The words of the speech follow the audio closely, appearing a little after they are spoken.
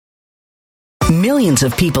Millions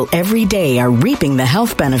of people every day are reaping the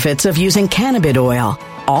health benefits of using cannabis oil,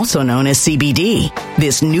 also known as CBD.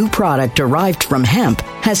 This new product derived from hemp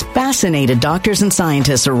has fascinated doctors and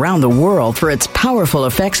scientists around the world for its powerful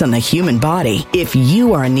effects on the human body. If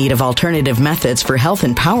you are in need of alternative methods for health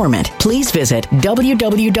empowerment, please visit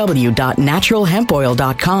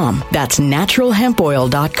www.naturalhempoil.com. That's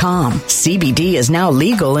naturalhempoil.com. CBD is now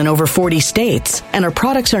legal in over 40 states, and our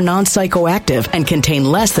products are non-psychoactive and contain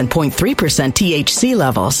less than 0.3% THC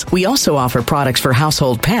levels. We also offer products for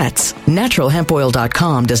household pets.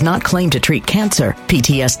 Naturalhempoil.com does not claim to treat cancer,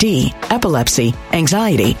 PTSD, epilepsy,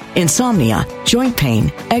 anxiety, insomnia, joint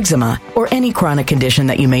pain, eczema, or any chronic condition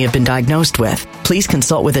that you may have been diagnosed with. Please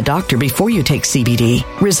consult with a doctor before you take CBD.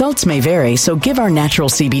 Results may vary, so give our natural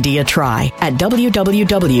CBD a try at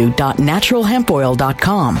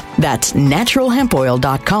www.naturalhempoil.com. That's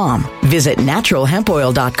naturalhempoil.com. Visit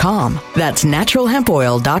naturalhempoil.com. That's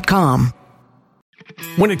naturalhempoil.com.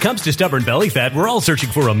 When it comes to stubborn belly fat, we're all searching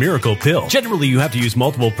for a miracle pill. Generally, you have to use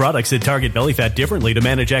multiple products that target belly fat differently to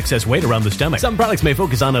manage excess weight around the stomach. Some products may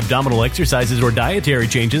focus on abdominal exercises or dietary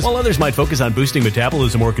changes, while others might focus on boosting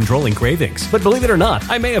metabolism or controlling cravings. But believe it or not,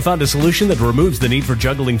 I may have found a solution that removes the need for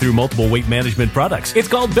juggling through multiple weight management products. It's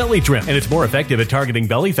called Belly Trim, and it's more effective at targeting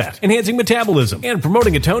belly fat, enhancing metabolism, and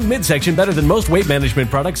promoting a toned midsection better than most weight management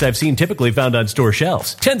products I've seen typically found on store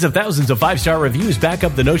shelves. Tens of thousands of 5-star reviews back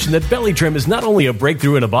up the notion that Belly Trim is not only a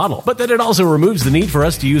breakthrough in a bottle, but that it also removes the need for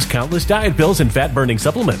us to use countless diet pills and fat-burning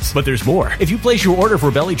supplements. But there's more. If you place your order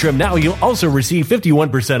for Belly Trim now, you'll also receive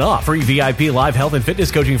 51% off, free VIP live health and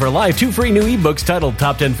fitness coaching for life, 2 free new ebooks titled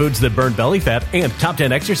Top 10 Foods That Burn Belly Fat and Top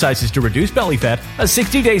 10 Exercises to Reduce Belly Fat, a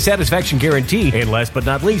 60-day satisfaction guarantee, and last but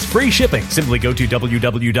not least, free shipping. Simply go to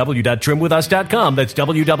www.trimwithus.com. That's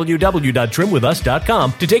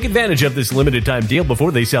www.trimwithus.com to take advantage of this limited time deal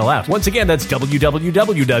before they sell out. Once again, that's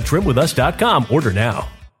www.trimwithus.com. Order now.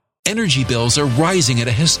 Energy bills are rising at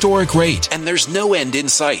a historic rate, and there's no end in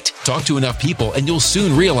sight. Talk to enough people, and you'll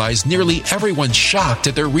soon realize nearly everyone's shocked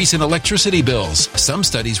at their recent electricity bills. Some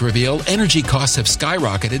studies reveal energy costs have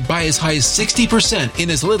skyrocketed by as high as 60%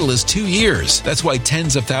 in as little as 2 years. That's why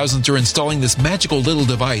tens of thousands are installing this magical little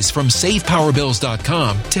device from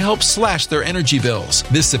SavePowerBills.com to help slash their energy bills.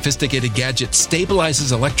 This sophisticated gadget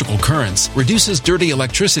stabilizes electrical currents, reduces dirty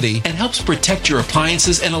electricity, and helps protect your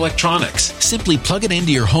appliances and electronics. Simply plug it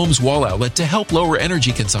into your home's wall outlet to help lower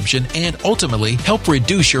energy consumption and ultimately help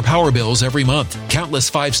reduce your power bills every month.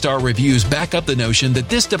 Countless 5-star reviews back up the notion that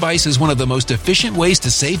this device is one of the most efficient ways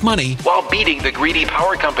to save money while beating the greedy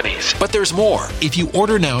power companies. But there's more. If you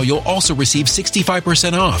order now, you'll also receive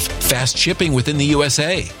 65% off, fast shipping within the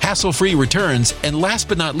USA, hassle-free returns, and last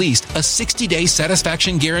but not least, a 60-day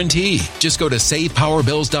satisfaction guarantee. Just go to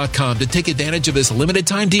SavePowerBills.com to take advantage of this limited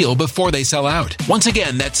time deal before they sell out. Once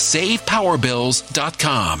again, that's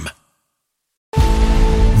SavePowerBills.com.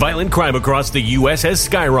 Violent crime across the U.S. has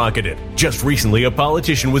skyrocketed. Just recently, a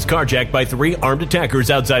politician was carjacked by 3 armed attackers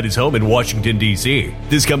outside his home in Washington, D.C.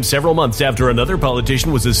 This comes several months after another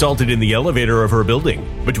politician was assaulted in the elevator of her building.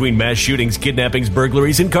 Between mass shootings, kidnappings,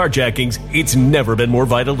 burglaries, and carjackings, it's never been more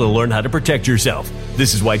vital to learn how to protect yourself.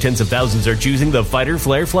 This is why tens of thousands are choosing the Fighter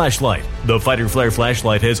Flare flashlight. The Fighter Flare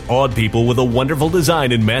flashlight has awed people with a wonderful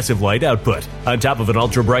design and massive light output. On top of an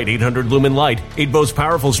ultra-bright 800-lumen light, it boasts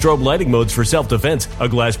powerful strobe lighting modes for self-defense, a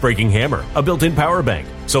glass-breaking hammer, a built-in power bank,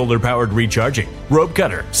 solar-powered recharging, rope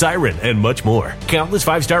cutter, siren, and much more. Countless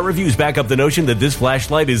 5-star reviews back up the notion that this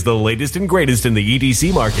flashlight is the latest and greatest in the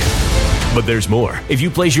EDC market. But there's more. If you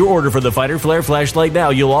place your order for the Fighter Flare flashlight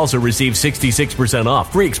now, you'll also receive 66%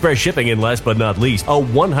 off, free express shipping, and last but not least, a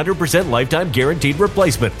 100% lifetime guaranteed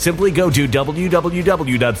replacement. Simply go to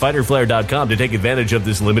www.fighterflare.com to take advantage of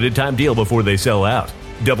this limited time deal before they sell out.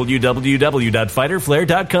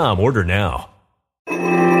 www.fighterflare.com. Order now.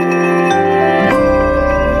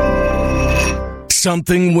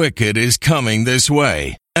 Something wicked is coming this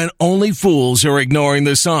way, and only fools are ignoring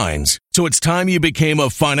the signs. So it's time you became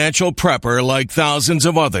a financial prepper like thousands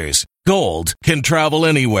of others. Gold can travel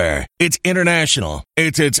anywhere. It's international.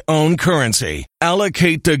 It's its own currency.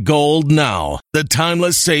 Allocate to gold now, the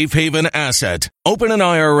timeless safe haven asset. Open an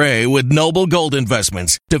IRA with Noble Gold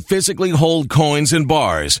Investments to physically hold coins and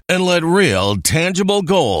bars and let real, tangible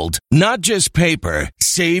gold, not just paper,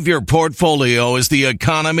 Save your portfolio as the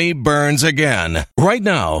economy burns again. Right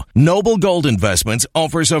now, Noble Gold Investments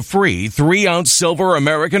offers a free 3-ounce silver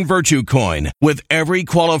American Virtue coin with every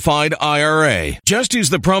qualified IRA. Just use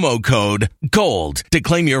the promo code GOLD to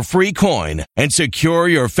claim your free coin and secure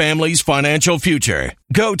your family's financial future.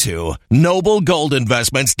 Go to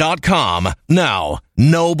noblegoldinvestments.com now.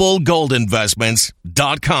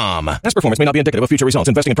 noblegoldinvestments.com. Past performance may not be indicative of future results.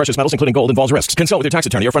 Investing in precious metals, including gold, involves risks. Consult with your tax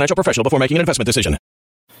attorney or financial professional before making an investment decision.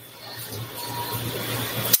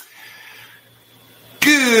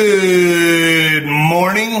 Good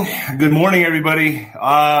morning. Good morning, everybody.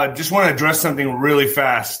 Just want to address something really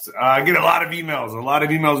fast. I get a lot of emails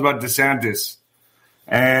about DeSantis.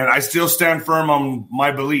 And I still stand firm on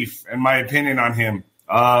my belief and my opinion on him.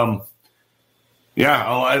 A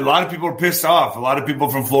lot of people are pissed off. A lot of people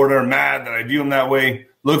from Florida are mad that I view him that way.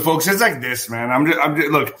 Look, folks, it's like this, man.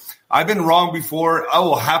 Look, I've been wrong before. I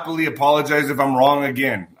will happily apologize if I'm wrong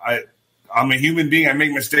again. I'm a human being. I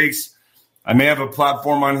make mistakes. I may have a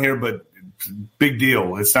platform on here, but big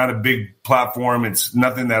deal. It's not a big platform. It's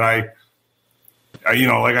nothing that like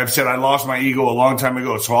I've said, I lost my ego a long time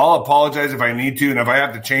ago. So I'll apologize if I need to. And if I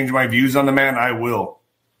have to change my views on the man, I will.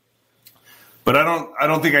 But I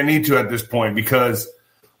don't think I need to at this point because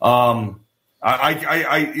a lot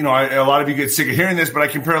of you get sick of hearing this, but I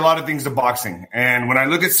compare a lot of things to boxing. And when I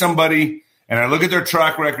look at somebody and I look at their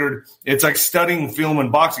track record, it's like studying film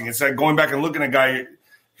and boxing. It's like going back and looking at a guy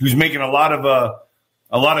who's making a lot of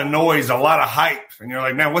noise, a lot of hype. And you're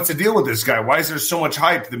like, man, what's the deal with this guy? Why is there so much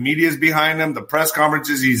hype? The media's behind him, the press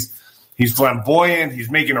conferences, he's flamboyant, he's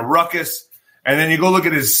making a ruckus. And then you go look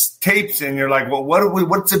at his tapes and you're like, well,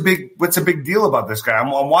 what's a big deal about this guy? I'm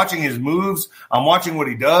watching his moves. I'm watching what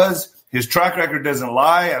he does. His track record doesn't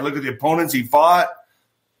lie. I look at the opponents he fought.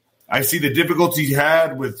 I see the difficulties he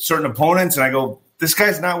had with certain opponents, and I go, this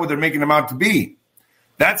guy's not what they're making him out to be.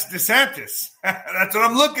 That's DeSantis. That's what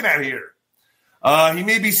I'm looking at here. He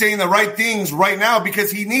may be saying the right things right now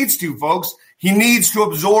because he needs to, folks. He needs to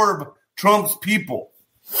absorb Trump's people,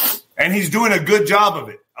 and he's doing a good job of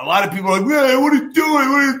it. A lot of people are like, man, what are you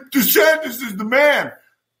doing? DeSantis is the man.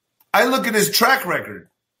 I look at his track record.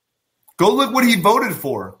 Go look what he voted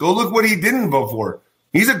for. Go look what he didn't vote for.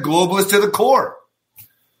 He's a globalist to the core.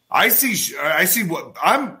 I see what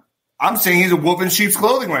I'm saying. He's a wolf in sheep's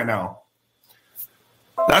clothing right now.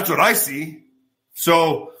 That's what I see.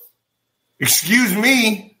 So excuse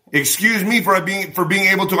me for being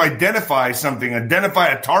able to identify something, identify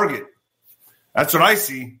a target. That's what I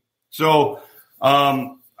see. So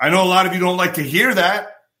I know a lot of you don't like to hear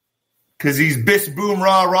that because he's biss, boom,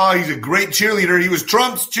 rah, rah. He's a great cheerleader. He was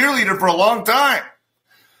Trump's cheerleader for a long time.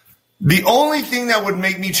 The only thing that would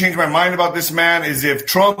make me change my mind about this man is if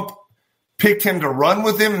Trump picked him to run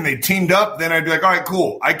with him and they teamed up, then I'd be like, all right,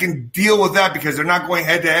 cool. I can deal with that because they're not going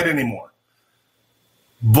head-to-head anymore.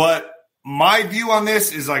 But my view on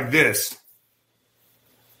this is like this.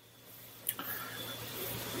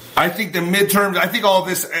 I think the midterms, I think all of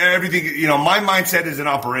this, everything, my mindset is an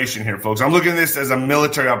operation here, folks. I'm looking at this as a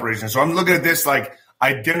military operation. So I'm looking at this like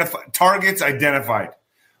targets identified.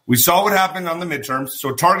 We saw what happened on the midterms.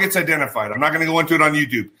 So targets identified. I'm not going to go into it on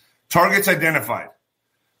YouTube. Targets identified.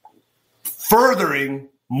 Furthering,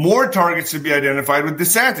 more targets to be identified with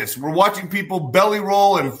DeSantis. We're watching people belly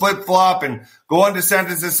roll and flip-flop and go on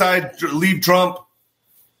DeSantis' side, leave Trump.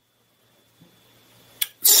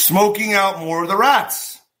 Smoking out more of the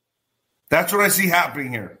rats. That's what I see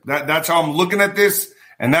happening here. That's how I'm looking at this,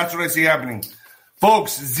 and that's what I see happening.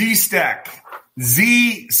 Folks, Z-Stack.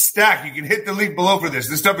 Z-Stack. You can hit the link below for this.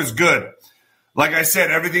 This stuff is good. Like I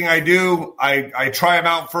said, everything I do, I try them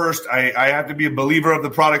out first. I have to be a believer of the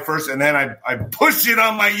product first, and then I push it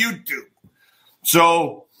on my YouTube.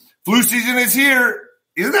 So flu season is here.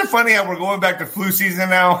 Isn't that funny how we're going back to flu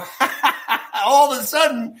season now? All of a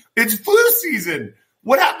sudden, it's flu season.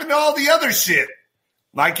 What happened to all the other shit?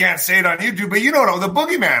 I can't say it on YouTube, but you know the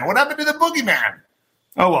boogeyman. What happened to the boogeyman?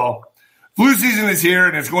 Oh, well. Flu season is here,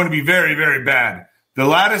 and it's going to be very, very bad. The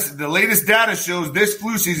latest data shows this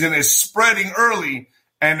flu season is spreading early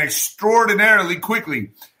and extraordinarily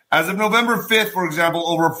quickly. As of November 5th, for example,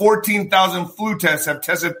 over 14,000 flu tests have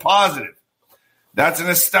tested positive. That's an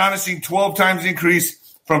astonishing 12 times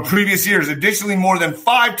increase from previous years. Additionally, more than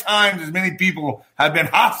 5 times as many people have been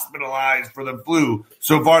hospitalized for the flu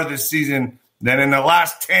so far this season than in the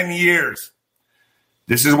last 10 years.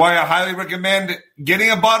 This is why I highly recommend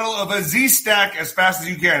getting a bottle of a Z-Stack as fast as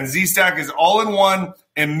you can. Z-Stack is all-in-one,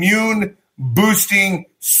 immune-boosting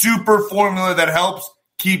super formula that helps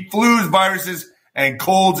keep flus, viruses, and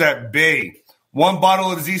colds at bay. One bottle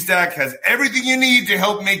of Z-Stack has everything you need to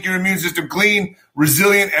help make your immune system clean,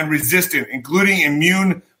 resilient, and resistant, including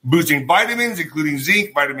immune-boosting vitamins, including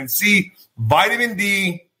zinc, vitamin C, vitamin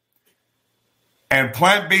D, and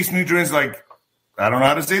plant-based nutrients like, I don't know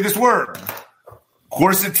how to say this word,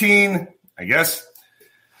 quercetin, I guess.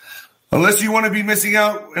 Unless you want to be missing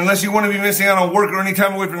out on work or any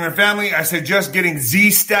time away from your family, I suggest getting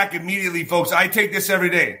Z-Stack immediately, folks. I take this every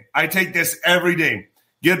day.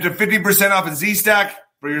 Get up to 50% off of Z-Stack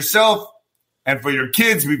for yourself and for your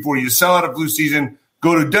kids before you sell out of flu season.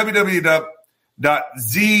 Go to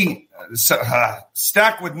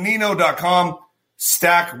www.stackwithnino.com,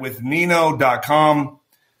 stackwithnino.com.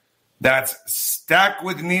 That's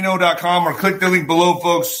stackwithnino.com, or click the link below,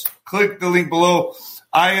 folks. Click the link below.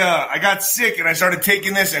 I got sick and I started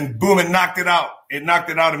taking this and boom, it knocked it out. It knocked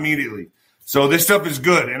it out immediately. So this stuff is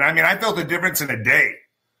good. And I mean, I felt the difference in a day.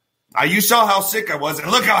 You saw how sick I was, and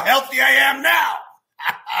look how healthy I am now.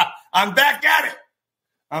 I'm back at it.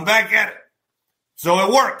 So it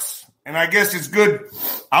works. And I guess it's good.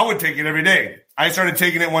 I would take it every day. I started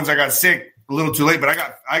taking it once I got sick, a little too late, but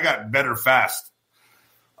I got better fast.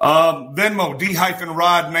 Venmo,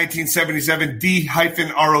 D-Rod 1977,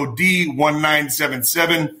 D-ROD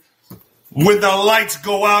 1977. When the lights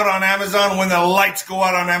go out on Amazon,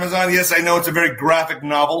 yes, I know it's a very graphic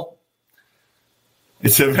novel. But,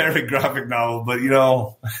 it's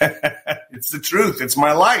the truth. It's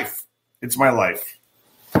my life.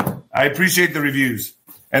 I appreciate the reviews.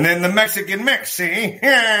 And then the Mexican Mix, see?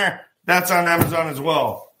 That's on Amazon as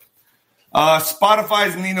well.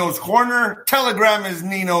 Spotify's Nino's Corner. Telegram is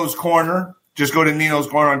Nino's Corner. Just go to Nino's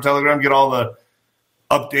Corner on Telegram. Get all the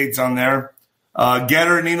updates on there.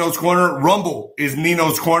 Getter, Nino's Corner. Rumble is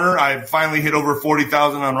Nino's Corner. I finally hit over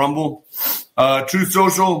 40,000 on Rumble. Truth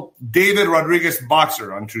Social, David Rodriguez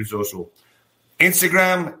Boxer on Truth Social.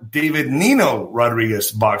 Instagram, David Nino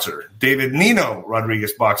Rodriguez Boxer. David Nino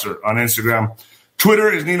Rodriguez Boxer on Instagram. Twitter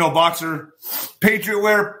is Nino Boxer. Patriot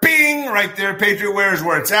Wear, bing, right there. Patriot Wear is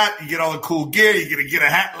where it's at. You get all the cool gear. You get to get a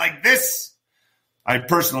hat like this. I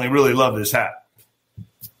personally really love this hat.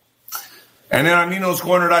 And then on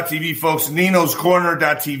Nino'sCorner.tv, folks,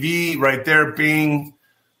 Nino'sCorner.tv, right there, bing.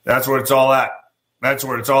 That's where it's all at. That's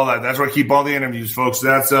where I keep all the interviews, folks.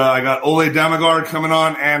 That's I got Ole Damagard coming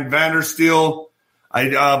on and Vandersteel.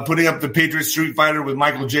 I putting up the Patriot Street Fighter with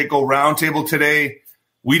Michael Jaco roundtable today.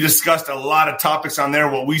 We discussed a lot of topics on there,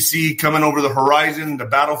 what we see coming over the horizon, the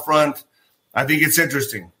battlefront. I think it's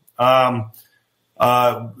interesting. So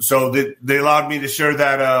they allowed me to share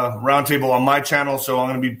that roundtable on my channel. So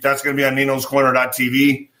that's going to be on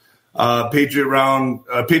Nino'sCorner.tv.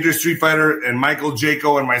 Patriot Street Fighter and Michael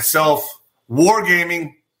Jaco and myself,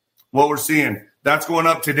 Wargaming, what we're seeing. That's going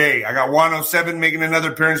up today. I got 107 making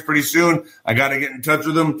another appearance pretty soon. I got to get in touch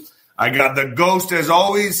with them. I got the Ghost as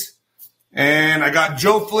always. And I got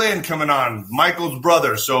Joe Flynn coming on, Michael's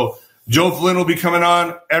brother. So Joe Flynn will be coming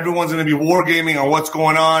on. Everyone's going to be wargaming on what's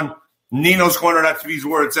going on. Nino'sCorner.tv is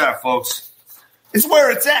where it's at, folks. It's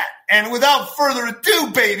where it's at. And without further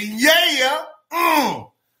ado, baby, yeah. Let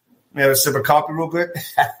me have a sip of coffee real quick.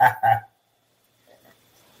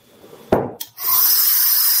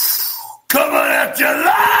 Coming at you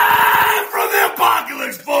live from the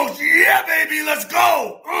apocalypse, folks. Yeah, baby, let's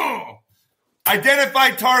go.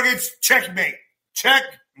 Identified targets, checkmate.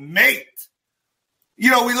 We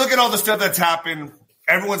look at all the stuff that's happened.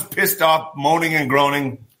 Everyone's pissed off, moaning and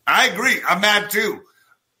groaning. I agree. I'm mad too.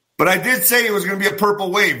 But I did say it was going to be a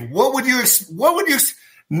purple wave.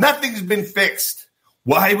 Nothing's been fixed.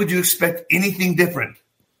 Why would you expect anything different?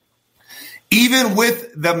 Even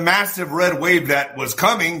with the massive red wave that was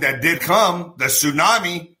coming, that did come, the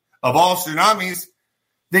tsunami of all tsunamis,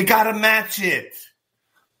 they got to match it.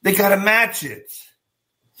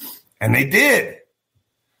 And they did.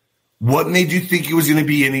 What made you think it was going to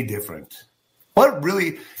be any different? What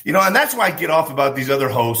really, and that's why I get off about these other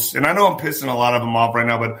hosts. And I know I'm pissing a lot of them off right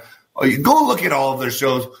now, but go look at all of their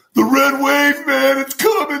shows. The red wave, man, it's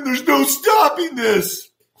coming. There's no stopping this.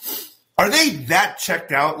 Are they that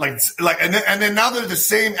checked out? And then now they're the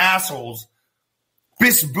same assholes.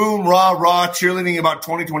 Biss, boom, rah, cheerleading about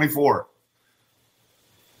 2024.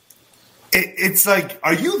 It's like,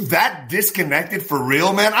 are you that disconnected for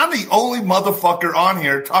real, man? I'm the only motherfucker on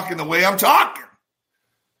here talking the way I'm talking.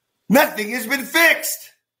 Nothing has been fixed.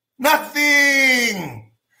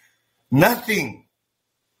 Nothing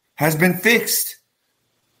has been fixed.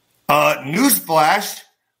 Newsflash,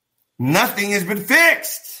 nothing has been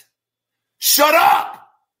fixed. Shut up.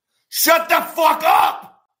 Shut the fuck up.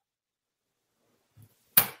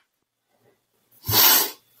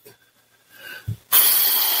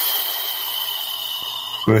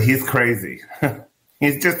 Well, he's crazy.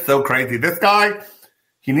 He's just so crazy. This guy,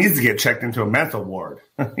 he needs to get checked into a mental ward.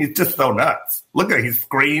 He's just so nuts. Look at it. He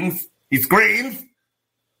screams. He screams.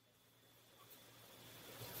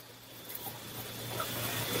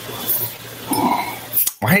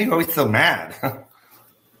 Why are you always so mad?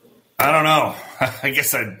 I don't know. I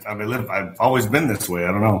guess I've always been this way.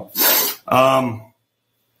 I don't know.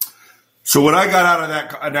 So what I got out of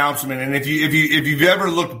that announcement, and if you've ever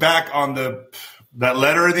looked back on that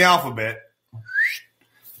letter in the alphabet,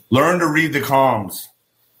 learn to read the comms.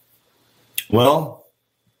 Well,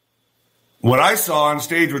 what I saw on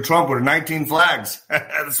stage with Trump were 19 flags.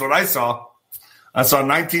 That's what I saw. I saw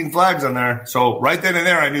 19 flags on there. So right then and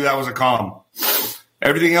there, I knew that was a comm.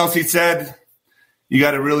 Everything else he said, you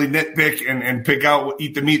got to really nitpick and pick out,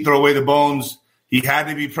 eat the meat, throw away the bones. He had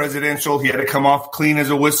to be presidential. He had to come off clean as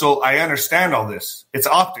a whistle. I understand all this. It's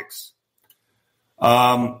optics.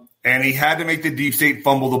 And he had to make the deep state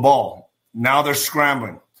fumble the ball. Now they're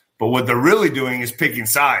scrambling. But what they're really doing is picking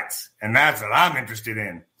sides. And that's what I'm interested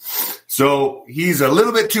in. So he's a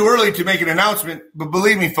little bit too early to make an announcement. But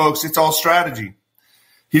believe me, folks, it's all strategy.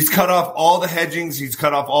 He's cut off all the hedgings. He's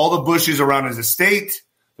cut off all the bushes around his estate.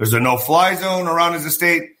 There's a no-fly zone around his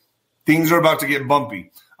estate. Things are about to get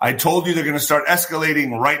bumpy. I told you they're going to start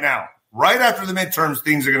escalating right now. Right after the midterms,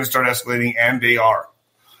 things are going to start escalating, and they are.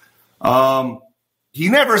 He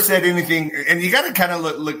never said anything, and you got to kind of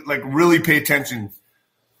look, like really pay attention.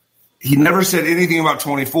 He never said anything about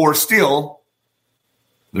 24. Still,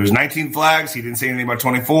 there's 19 flags. He didn't say anything about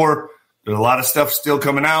 24. There's a lot of stuff still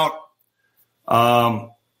coming out.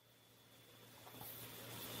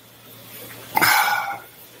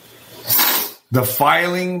 The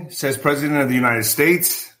filing says President of the United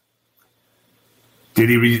States. Did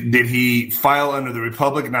he file under the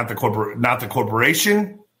Republic, not the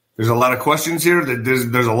corporation? There's a lot of questions here.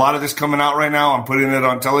 There's a lot of this coming out right now. I'm putting it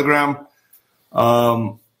on Telegram.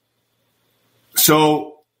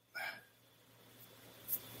 So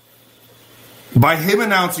by him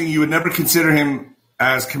announcing, you would never consider him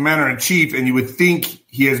as commander-in-chief, and you would think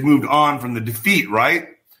he has moved on from the defeat, right?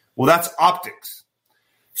 Well, that's optics.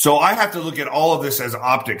 So I have to look at all of this as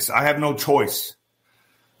optics. I have no choice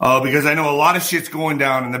because I know a lot of shit's going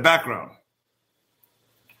down in the background.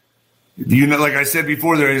 You know, like I said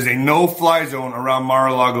before, there is a no-fly zone around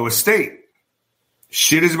Mar-a-Lago Estate.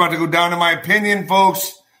 Shit is about to go down, in my opinion,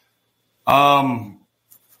 folks. I've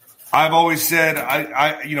always said,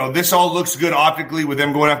 this all looks good optically with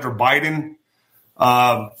them going after Biden.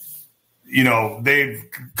 They've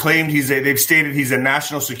claimed they've stated he's a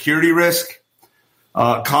national security risk.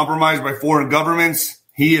 Compromised by foreign governments.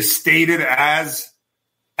 He is stated as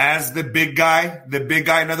the big guy. The big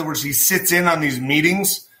guy, in other words, he sits in on these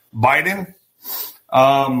meetings. Biden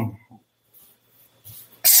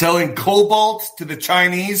selling cobalt to the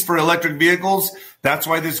Chinese for electric vehicles. That's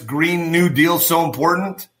why this Green New Deal is so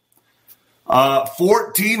important. 14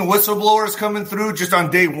 whistleblowers coming through just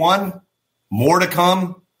on day one. More to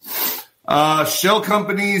come. Shell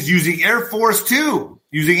companies using Air Force Two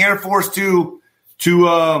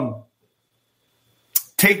to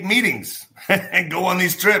take meetings and go on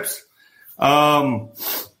these trips.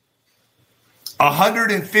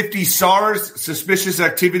 150 SARS suspicious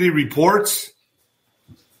activity reports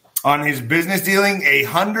on his business dealing.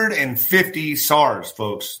 150 SARS,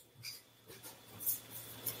 folks.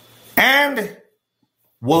 And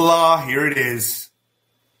voila, here it is.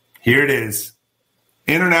 Here it is.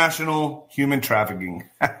 International human trafficking.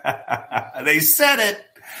 They said it.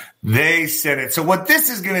 They said it. So what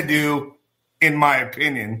this is going to do, in my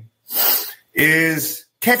opinion, is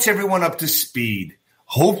catch everyone up to speed.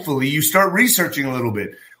 Hopefully you start researching a little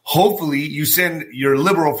bit. Hopefully you send your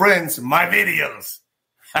liberal friends my videos.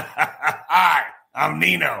 Hi, I'm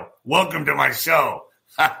Nino. Welcome to my show.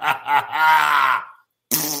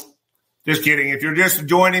 Just kidding. If you're just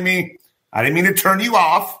joining me, I didn't mean to turn you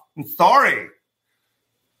off. I'm sorry.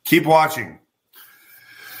 Keep watching.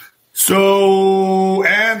 So,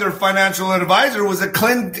 and their financial advisor was a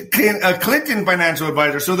Clinton financial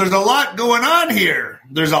advisor. So there's a lot going on here.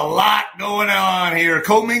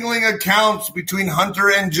 Commingling accounts between Hunter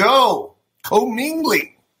and Joe.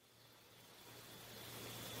 Commingling.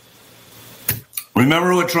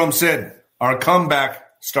 Remember what Trump said. Our comeback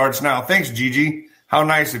starts now. Thanks, Gigi. How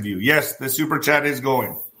nice of you. Yes, the super chat is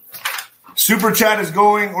going. Super chat is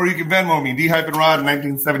going, or you can Venmo me, D-Rod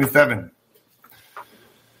 1977.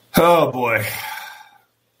 Oh, boy.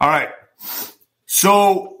 All right.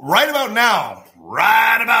 So right about now,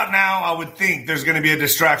 I would think there's going to be a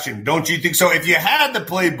distraction. Don't you think so? If you had the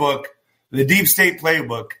playbook, the deep state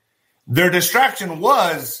playbook, their distraction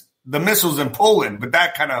was the missiles in Poland, but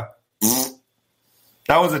that kind of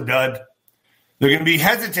That was a dud. They're going to be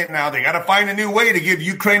hesitant now. They got to find a new way to give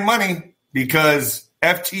Ukraine money because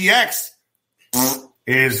FTX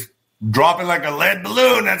is dropping like a lead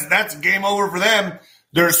balloon. That's game over for them.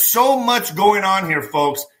 There's so much going on here,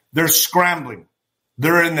 folks. They're scrambling.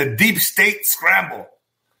 They're in the deep state scramble.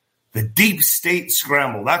 The deep state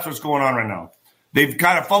scramble. That's what's going on right now. They've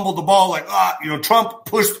kind of fumbled the ball like, Trump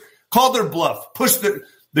called their bluff.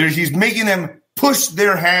 He's making them push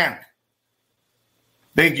their hand.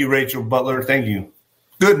 Thank you, Rachel Butler. Thank you.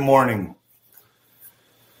 Good morning.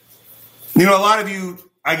 A lot of you,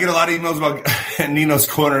 I get a lot of emails about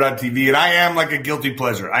Nino'sCorner.tv, and I am like a guilty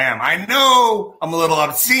pleasure. I am. I know I'm a little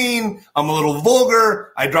obscene. I'm a little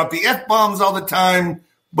vulgar. I drop the F-bombs all the time,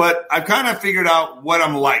 but I've kind of figured out what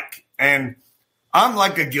I'm like, and I'm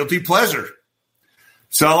like a guilty pleasure.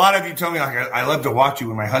 So a lot of you tell me, like, I love to watch you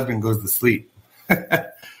when my husband goes to sleep.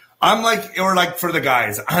 I'm like, or like for the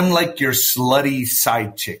guys, I'm like your slutty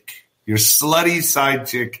side chick. Your slutty side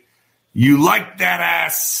chick. You like that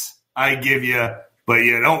ass I give you, but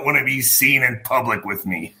you don't want to be seen in public with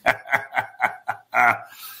me.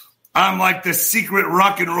 I'm like the secret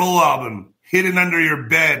rock and roll album hidden under your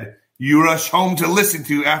bed you rush home to listen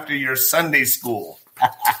to after your Sunday school.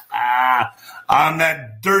 I'm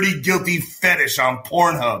that dirty, guilty fetish on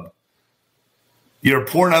Pornhub. Your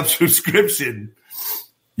Pornhub subscription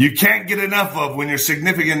you can't get enough of when your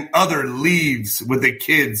significant other leaves with the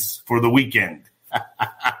kids for the weekend.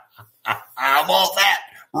 I'm all that.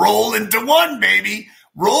 Roll into one, baby.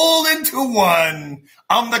 Roll into one.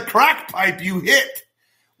 I'm the crack pipe you hit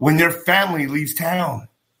when your family leaves town.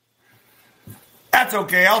 That's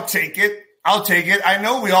okay. I'll take it. I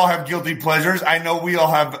know we all have guilty pleasures. I know we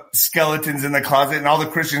all have skeletons in the closet, and all the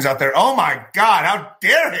Christians out there. Oh, my God. How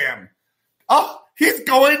dare him? Oh, he's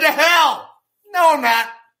going to hell. No, I'm not.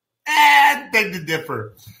 Beg to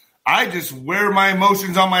differ. I just wear my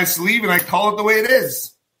emotions on my sleeve, and I call it the way it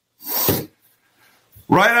is.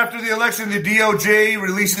 Right after the election, the DOJ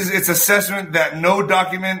releases its assessment that no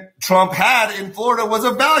document Trump had in Florida was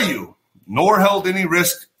of value, nor held any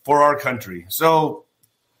risk for our country. So,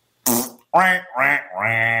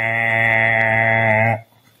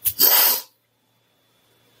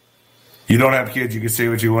 you don't have kids, you can say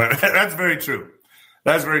what you want. That's very true.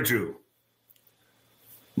 That's very true.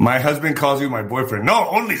 My husband calls you my boyfriend. No,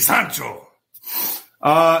 only Sancho.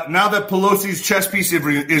 Now that Pelosi's chess piece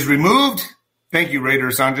is removed, thank you, Raider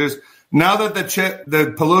Sanchez. Now that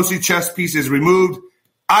the Pelosi chess piece is removed,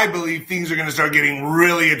 I believe things are going to start getting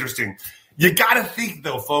really interesting. You got to think,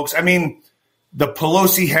 though, folks. I mean, the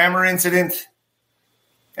Pelosi hammer incident,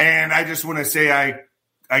 and I just want to say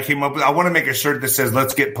I came up with, I want to make a shirt that says,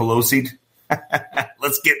 let's get Pelosi'd.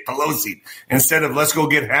 Let's get Pelosi'd. Instead of let's go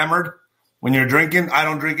get hammered. When you're drinking, I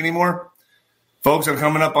don't drink anymore. Folks, I'm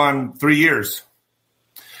coming up on 3 years.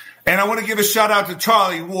 And I want to give a shout out to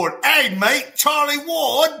Charlie Ward. Hey, mate, Charlie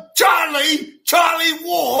Ward. Charlie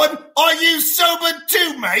Ward. Are you sober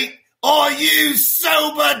too, mate? Are you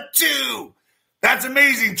sober too? That's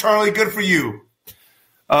amazing, Charlie. Good for you.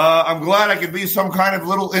 I'm glad I could be some kind of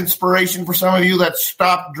little inspiration for some of you that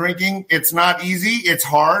stopped drinking. It's not easy. It's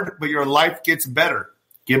hard, but your life gets better.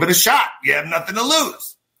 Give it a shot. You have nothing to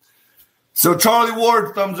lose. So, Charlie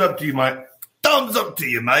Ward, thumbs up to you, mate. Thumbs up to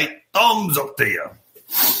you, mate. Thumbs up to you.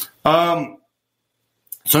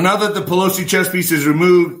 So now that the Pelosi chess piece is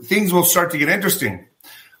removed, things will start to get interesting.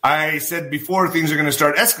 I said before things are going to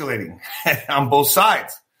start escalating on both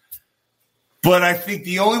sides. But I think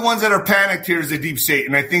the only ones that are panicked here is the deep state,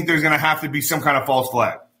 and I think there's going to have to be some kind of false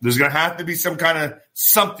flag. There's going to have to be some kind of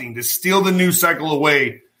something to steal the news cycle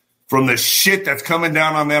away from the shit that's coming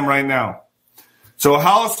down on them right now. So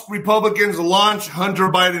House Republicans launch Hunter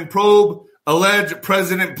Biden probe, allege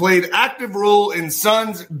president played active role in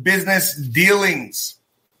son's business dealings.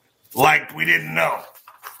 Like we didn't know.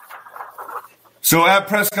 So at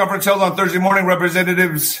press conference held on Thursday morning,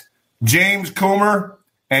 Representatives James Comer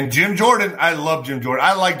and Jim Jordan, I love Jim Jordan,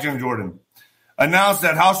 I like Jim Jordan, announced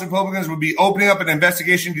that House Republicans would be opening up an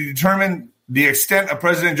investigation to determine the extent of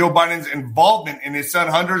President Joe Biden's involvement in his son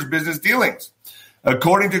Hunter's business dealings.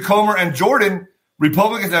 According to Comer and Jordan,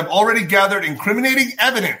 Republicans have already gathered incriminating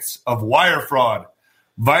evidence of wire fraud,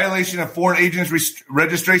 violation of Foreign Agents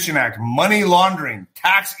Registration Act, money laundering,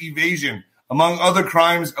 tax evasion, among other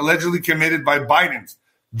crimes allegedly committed by Bidens.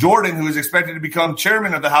 Jordan, who is expected to become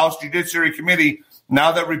chairman of the House Judiciary Committee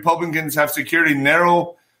now that Republicans have secured a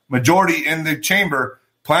narrow majority in the chamber,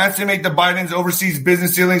 plans to make the Bidens' overseas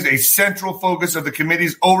business dealings a central focus of the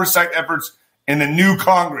committee's oversight efforts in the new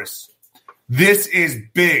Congress. This is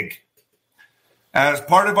big. As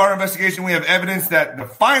part of our investigation, we have evidence that the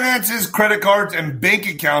finances, credit cards, and bank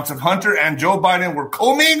accounts of Hunter and Joe Biden were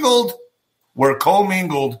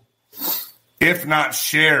commingled, if not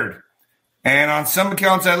shared. And on some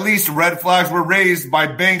accounts, at least, red flags were raised by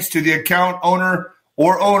banks to the account owner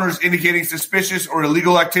or owners indicating suspicious or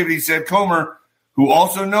illegal activity, said Comer, who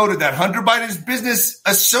also noted that Hunter Biden's business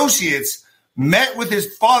associates met with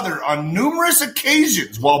his father on numerous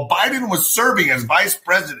occasions while Biden was serving as vice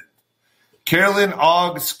president. Carolyn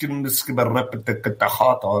Ogg Skibetti.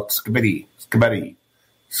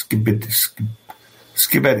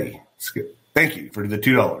 Thank you for the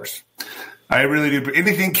 $2. I really do.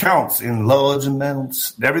 Anything counts in large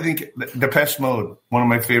amounts. Everything. Depeche Mode, one of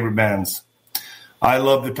my favorite bands. I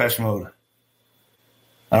love Depeche Mode.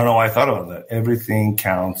 I don't know why I thought about that. Everything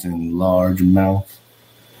counts in large amounts.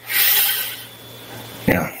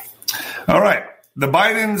 Yeah. All right. The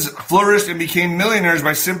Bidens flourished and became millionaires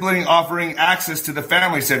by simply offering access to the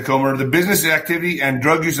family, said Comer. The business activity and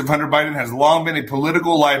drug use of Hunter Biden has long been a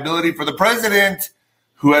political liability for the president,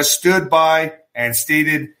 who has stood by and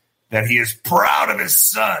stated that he is proud of his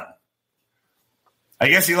son. I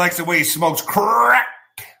guess he likes the way he smokes crack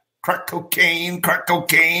cocaine,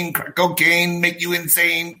 make you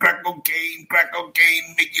insane, crack cocaine,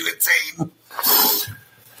 make you insane.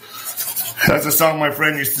 That's a song my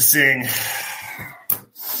friend used to sing.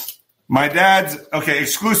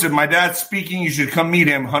 Exclusive. My dad's speaking. You should come meet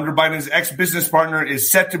him. Hunter Biden's ex-business partner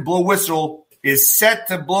is set to blow whistle. He's set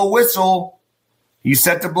to blow whistle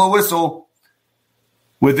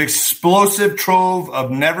with explosive trove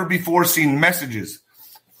of never-before-seen messages,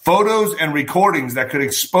 photos, and recordings that could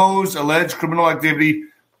expose alleged criminal activity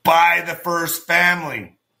by the first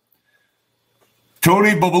family.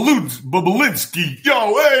 Tony Bobulinski,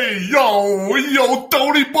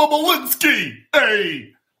 Tony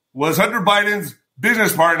Bobulinski, was Hunter Biden's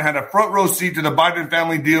business partner, had a front row seat to the Biden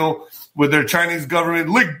family deal with their Chinese government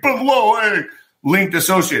linked linked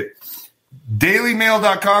associate.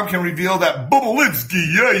 DailyMail.com can reveal that Bobulinski,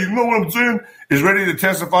 you know what I'm saying, is ready to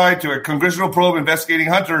testify to a congressional probe investigating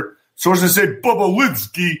Hunter. Sources say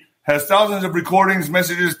Bobulinski has thousands of recordings,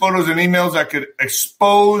 messages, photos, and emails that could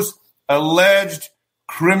expose alleged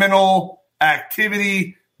criminal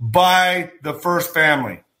activity by the first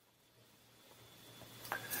family.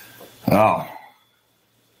 Oh.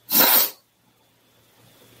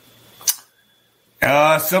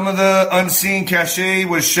 Some of the unseen cachet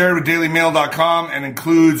was shared with DailyMail.com and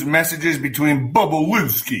includes messages between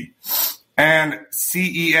Bobulinski and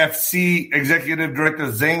CEFC Executive Director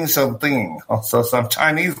Zhang Something, also some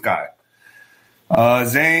Chinese guy.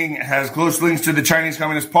 Zhang has close links to the Chinese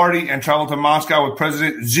Communist Party and traveled to Moscow with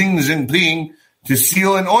President Xi Jinping to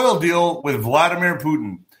seal an oil deal with Vladimir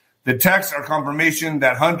Putin. The texts are confirmation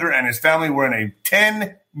that Hunter and his family were in a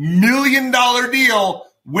 $10 million deal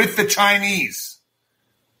with the Chinese.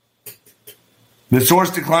 The source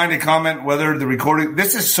declined to comment whether the recording...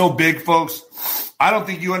 This is so big, folks. I don't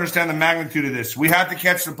think you understand the magnitude of this. We have to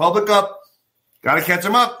catch the public up. Got to catch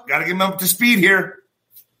them up. Got to get them up to speed here.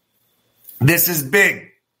 This is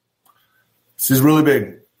big. This is really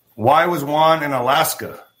big. Why was Juan in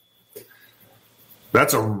Alaska?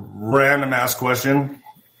 That's a random-ass question.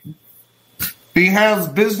 He has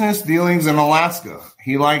business dealings in Alaska.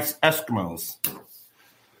 He likes Eskimos.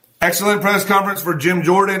 Excellent press conference for Jim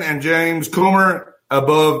Jordan and James Comer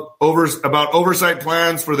about oversight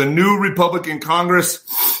plans for the new Republican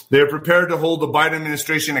Congress. They are prepared to hold the Biden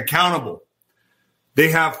administration accountable.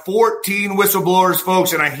 They have 14 whistleblowers,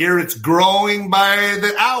 folks, and I hear it's growing by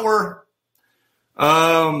the hour.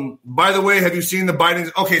 By the way, have you seen the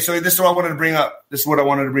Bidens? Okay, so this is what I wanted to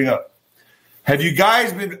bring up. Have you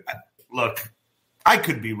guys been – look, I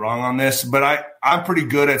could be wrong on this, but I'm pretty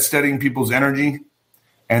good at studying people's energy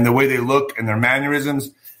and the way they look and their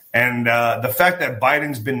mannerisms. And the fact that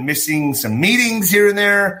Biden's been missing some meetings here and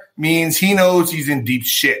there means he knows he's in deep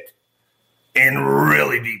shit, in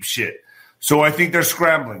really deep shit. So I think they're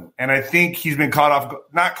scrambling. And I think he's been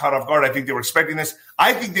not caught off guard. I think they were expecting this.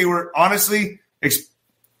 I think they were, honestly,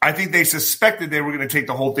 I think they suspected they were going to take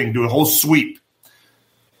the whole thing, do a whole sweep.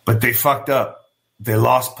 But they fucked up. They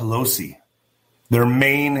lost Pelosi, their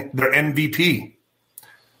MVP.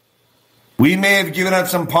 We may have given up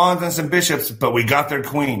some pawns and some bishops, but we got their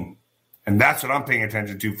queen. And that's what I'm paying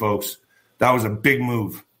attention to, folks. That was a big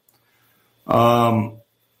move.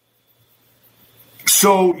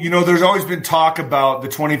 So, there's always been talk about the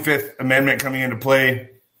 25th Amendment coming into play.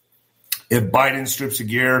 If Biden strips a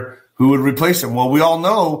gear, who would replace him? Well, we all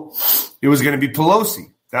know it was going to be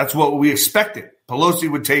Pelosi. That's what we expected. Pelosi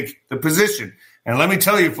would take the position. And let me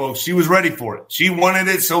tell you, folks, she was ready for it. She wanted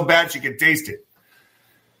it so bad she could taste it.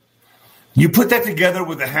 You put that together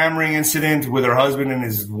with the hammering incident with her husband and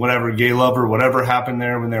his whatever gay lover, whatever happened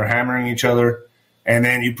there when they were hammering each other. And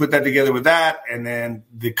then you put that together with that. And then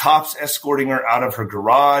the cops escorting her out of her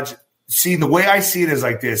garage. See, the way I see it is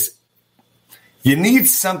like this. You need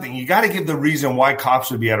something. You got to give the reason why cops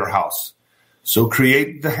would be at her house. So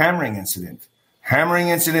create the hammering incident. Hammering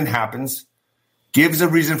incident happens. Gives a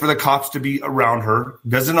reason for the cops to be around her.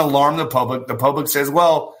 Doesn't alarm the public. The public says,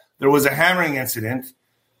 well, there was a hammering incident.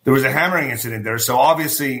 There was a hammering incident there. So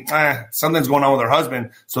obviously something's going on with her husband.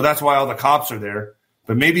 So that's why all the cops are there.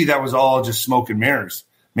 But maybe that was all just smoke and mirrors.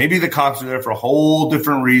 Maybe the cops are there for a whole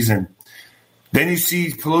different reason. Then you see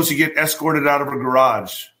Pelosi get escorted out of her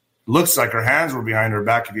garage. Looks like her hands were behind her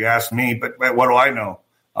back if you ask me. But what do I know?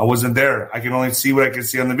 I wasn't there. I can only see what I can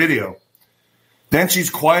see on the video. Then she's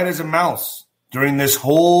quiet as a mouse during this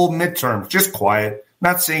whole midterm. Just quiet.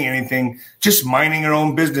 Not saying anything. Just minding her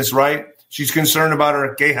own business, right? She's concerned about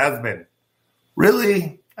her gay husband.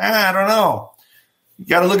 Really? I don't know. You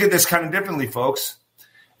got to look at this kind of differently, folks.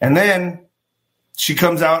 And then she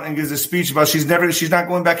comes out and gives a speech about she's not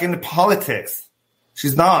going back into politics.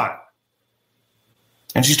 She's not.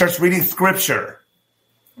 And she starts reading scripture.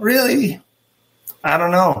 Really? I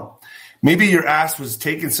don't know. Maybe your ass was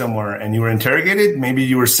taken somewhere and you were interrogated. Maybe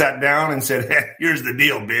you were sat down and said, hey, here's the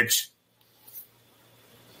deal, bitch.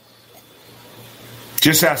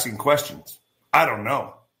 Just asking questions. I don't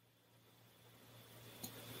know.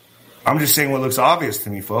 I'm just saying what looks obvious to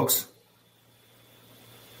me, folks.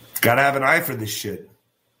 Got to have an eye for this shit.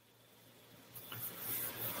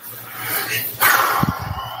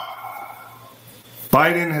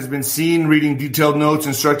 Biden has been seen reading detailed notes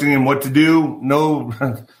instructing him what to do. No,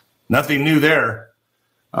 nothing new there,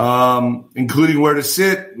 including where to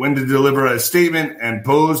sit, when to deliver a statement, and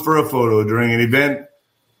pose for a photo during an event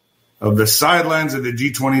of the sidelines of the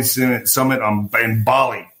G20 summit in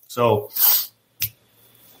Bali. So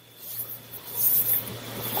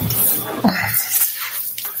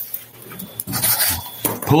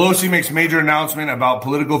Pelosi makes major announcement about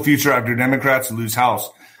political future after Democrats lose House.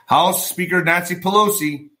 House Speaker Nancy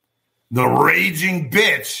Pelosi, the raging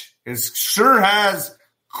bitch, sure has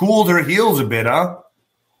cooled her heels a bit, huh?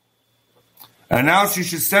 Announced she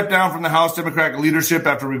should step down from the House Democratic leadership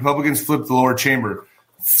after Republicans flip the lower chamber.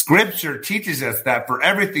 Scripture teaches us that for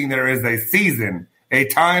everything there is a season, a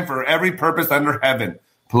time for every purpose under heaven,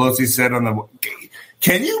 Pelosi said on the...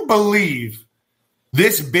 Can you believe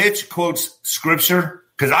this bitch quotes scripture?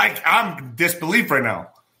 Because I'm in disbelief right now.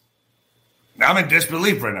 I'm in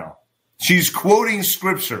disbelief right now. She's quoting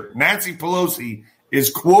scripture. Nancy Pelosi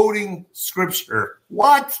is quoting scripture.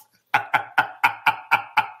 What?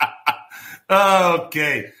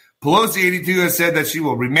 Okay. Pelosi, 82, has said that she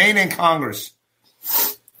will remain in Congress.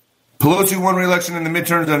 Pelosi won re-election in the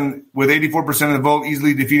midterms with 84% of the vote,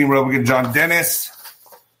 easily defeating Republican John Dennis.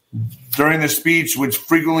 During the speech, which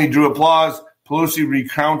frequently drew applause, Pelosi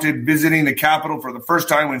recounted visiting the Capitol for the first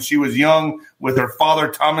time when she was young with her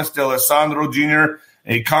father, Thomas D'Alessandro Jr.,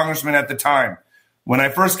 a congressman at the time. When I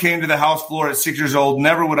first came to the House floor at 6 years old,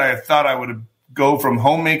 never would I have thought I would go from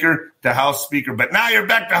homemaker to House Speaker. But now you're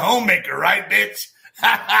back to homemaker, right, bitch?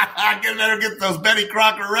 I better get those Betty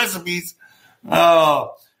Crocker recipes.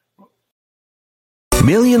 Oh.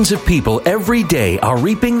 Millions of people every day are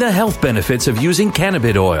reaping the health benefits of using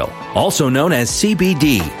cannabis oil, also known as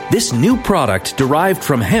CBD. This new product derived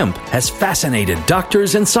from hemp has fascinated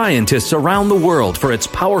doctors and scientists around the world for its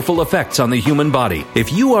powerful effects on the human body.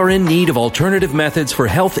 If you are in need of alternative methods for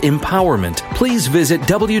health empowerment, please visit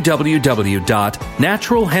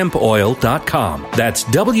www.naturalhempoil.com. That's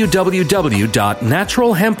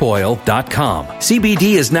www.naturalhempoil.com. CBD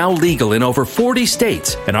is now legal in over 40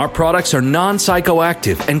 states, and our products are non-psychoactive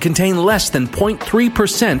and contain less than 0.3%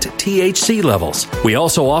 THC levels. We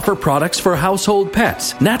also offer products for household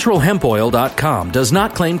pets. NaturalHempOil.com does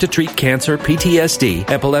not claim to treat cancer, PTSD,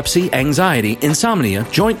 epilepsy, anxiety, insomnia,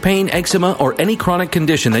 joint pain, eczema, or any chronic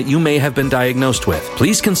condition that you may have been diagnosed with.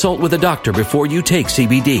 Please consult with a doctor before you take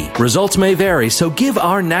CBD. Results may vary, so give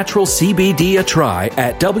our natural CBD a try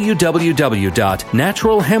at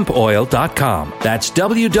www.naturalhempoil.com. That's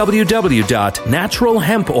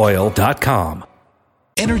www.naturalhempoil.com.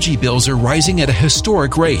 Energy bills are rising at a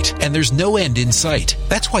historic rate, and there's no end in sight.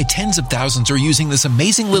 That's why tens of thousands are using this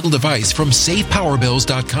amazing little device from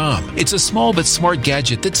SavePowerBills.com. It's a small but smart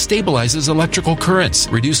gadget that stabilizes electrical currents,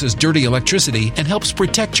 reduces dirty electricity, and helps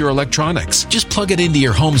protect your electronics. Just plug it into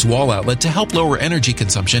your home's wall outlet to help lower energy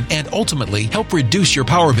consumption and ultimately help reduce your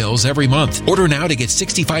power bills every month. Order now to get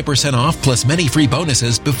 65% off plus many free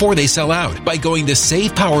bonuses before they sell out by going to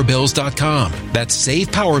SavePowerBills.com. That's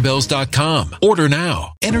SavePowerBills.com. Order now.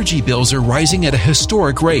 now. Energy bills are rising at a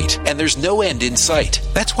historic rate, and there's no end in sight.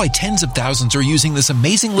 That's why tens of thousands are using this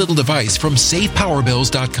amazing little device from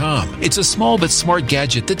SavePowerBills.com. It's a small but smart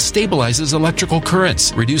gadget that stabilizes electrical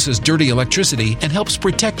currents, reduces dirty electricity, and helps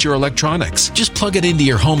protect your electronics. Just plug it into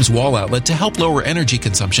your home's wall outlet to help lower energy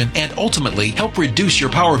consumption and ultimately help reduce your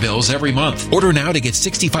power bills every month. Order now to get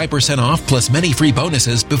 65% off plus many free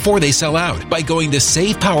bonuses before they sell out by going to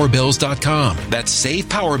SavePowerBills.com. That's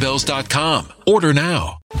SavePowerBills.com. Order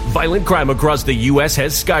now. Violent crime across the U.S.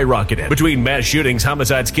 has skyrocketed. Between mass shootings,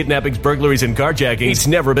 homicides, kidnappings, burglaries, and carjackings, it's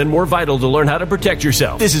never been more vital to learn how to protect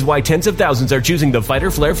yourself. This is why tens of thousands are choosing the Fighter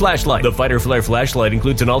Flare flashlight. The Fighter Flare flashlight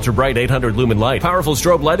includes an ultra-bright 800 lumen light, powerful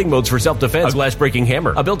strobe lighting modes for self-defense, a glass-breaking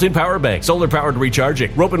hammer, a built-in power bank, solar-powered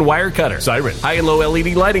recharging, rope and wire cutter, siren, high and low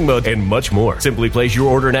LED lighting mode, and much more. Simply place your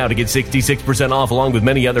order now to get 66% off along with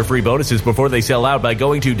many other free bonuses before they sell out by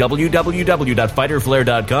going to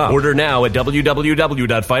www.fighterflare.com. Order now at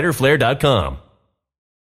www.fighterflare.com.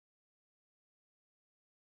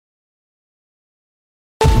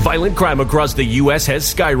 Violent crime across the U.S.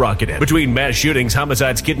 has skyrocketed. Between mass shootings,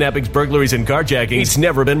 homicides, kidnappings, burglaries, and carjackings, it's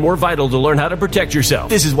never been more vital to learn how to protect yourself.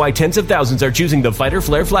 This is why tens of thousands are choosing the Fighter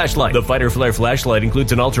Flare flashlight. The Fighter Flare flashlight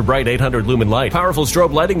includes an ultra-bright 800 lumen light, powerful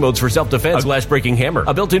strobe lighting modes for self-defense, a glass-breaking hammer,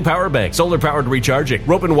 a built-in power bank, solar-powered recharging,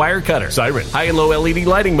 rope and wire cutter, siren, high and low LED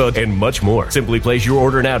lighting mode, and much more. Simply place your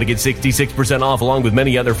order now to get 66% off along with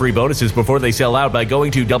many other free bonuses before they sell out by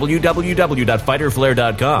going to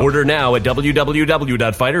www.fighterflare.com. Order now at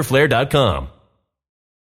www.fighterflare.com.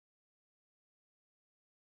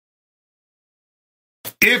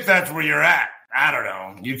 If that's where you're at, I don't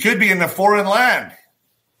know. You could be in the foreign land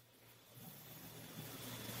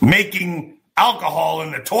making alcohol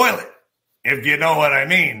in the toilet, if you know what I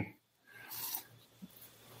mean.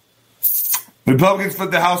 Republicans flip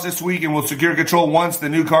the House this week and will secure control once the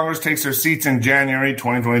new Congress takes their seats in January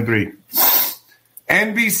 2023.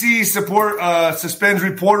 NBC suspends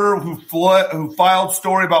reporter who filed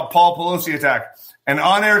story about Paul Pelosi attack. An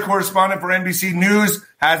on-air correspondent for NBC News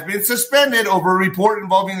has been suspended over a report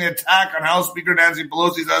involving the attack on House Speaker Nancy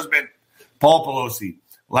Pelosi's husband, Paul Pelosi,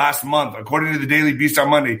 last month. According to the Daily Beast on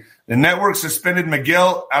Monday, the network suspended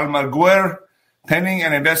Miguel Almaguer pending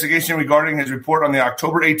an investigation regarding his report on the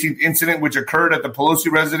October 18th incident, which occurred at the Pelosi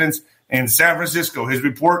residence in San Francisco. His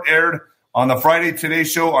report aired on the Friday Today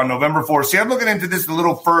show on November 4th. See, I'm looking into this a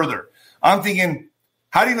little further. I'm thinking,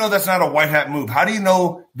 how do you know that's not a white hat move? How do you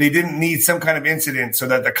know they didn't need some kind of incident so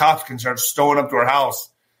that the cops can start stowing up to her house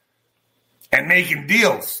and making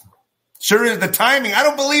deals? Sure is the timing. I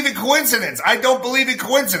don't believe in coincidence.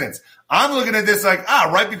 I'm looking at this like,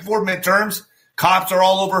 right before midterms, cops are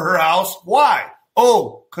all over her house. Why?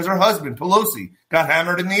 Oh, because her husband, Pelosi, got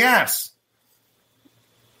hammered in the ass.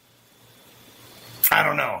 I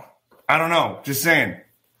don't know. Just saying.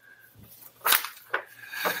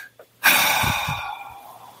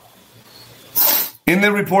 In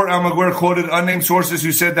the report, Almaguer quoted unnamed sources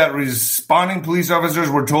who said that responding police officers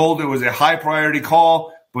were told it was a high-priority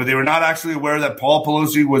call, but they were not actually aware that Paul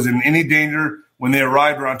Pelosi was in any danger when they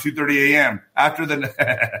arrived around 2:30 a.m. After a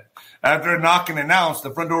knock and announced,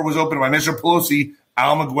 the front door was opened by Mr. Pelosi.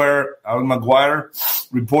 Almaguer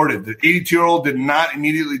reported the 82-year-old did not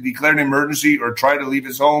immediately declare an emergency or try to leave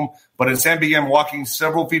his home, but instead began walking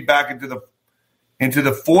several feet back into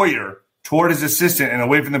the foyer toward his assistant and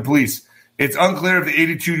away from the police. It's unclear if the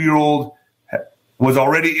 82-year-old was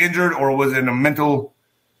already injured or what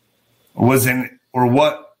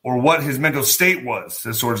his mental state was.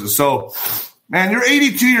 The sources. So, man, you're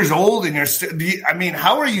 82 years old and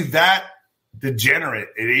how are you that degenerate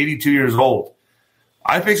at 82 years old?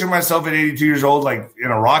 I picture myself at 82 years old, like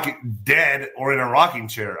dead or in a rocking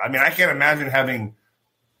chair. I mean, I can't imagine having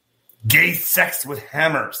gay sex with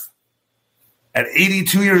hammers at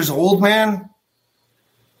 82 years old, man.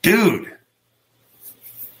 Dude.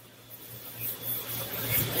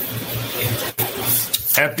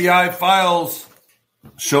 FBI files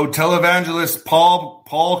show televangelist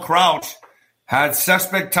Paul Crouch had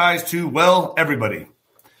suspect ties to, everybody.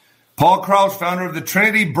 Paul Crouch, founder of the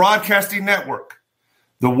Trinity Broadcasting Network,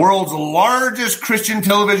 the world's largest Christian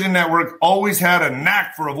television network, always had a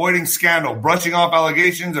knack for avoiding scandal, brushing off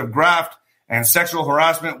allegations of graft and sexual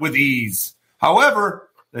harassment with ease.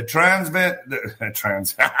 However, the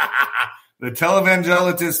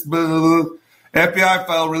televangelist FBI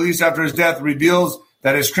file released after his death reveals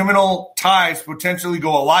that his criminal ties potentially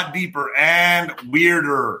go a lot deeper and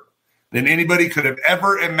weirder than anybody could have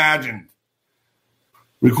ever imagined.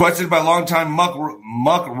 Requested by longtime Muck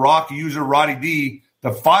Rock user Roddy D,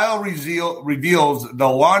 the file reveals the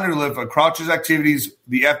laundry list of Crouch's activities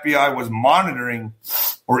the FBI was monitoring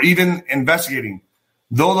or even investigating.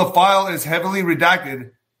 Though the file is heavily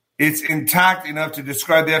redacted, it's intact enough to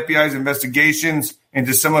describe the FBI's investigations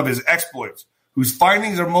into some of his exploits, whose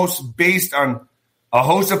findings are most based on a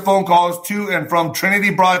host of phone calls to and from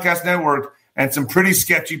Trinity Broadcast Network and some pretty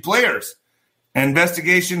sketchy players. An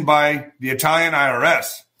investigation by the Italian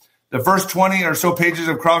IRS. The first 20 or so pages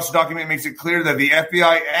of Crouch's document makes it clear that the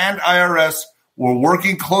FBI and IRS were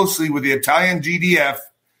working closely with the Italian GDF,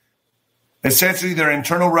 essentially their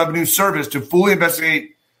Internal Revenue Service, to fully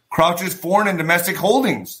investigate Crouch's foreign and domestic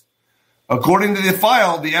holdings. According to the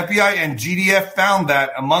file, the FBI and GDF found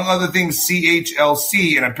that, among other things,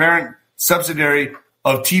 CHLC, an apparent subsidiary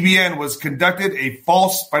of TBN, was conducted a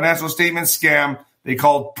false financial statement scam they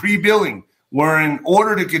called pre-billing, where in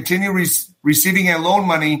order to continue receiving a loan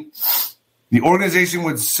money, the organization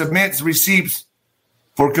would submit receipts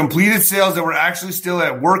for completed sales that were actually still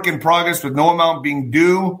at work in progress with no amount being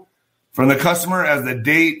due from the customer as the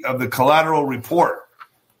date of the collateral report.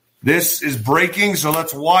 This is breaking, so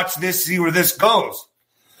let's watch this, see where this goes.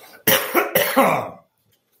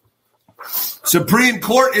 Supreme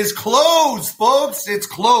Court is closed, folks. It's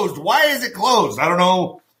closed. Why is it closed? I don't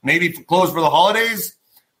know. Maybe closed for the holidays,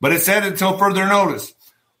 but it said until further notice.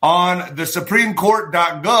 On the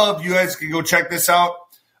SupremeCourt.gov, you guys can go check this out.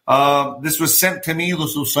 This was sent to me.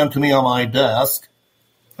 This was sent to me on my desk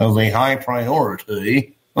as a high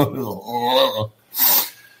priority.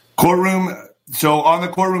 Courtroom. So on the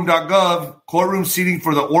courtroom.gov, courtroom seating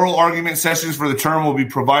for the oral argument sessions for the term will be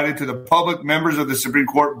provided to the public. Members of the Supreme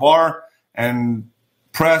Court bar and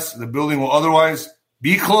press. The building will otherwise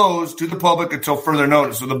be closed to the public until further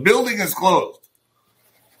notice. So the building is closed.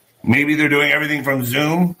 Maybe they're doing everything from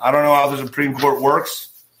Zoom. I don't know how the Supreme Court works.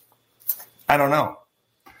 I don't know.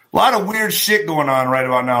 A lot of weird shit going on right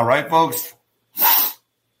about now, right, folks?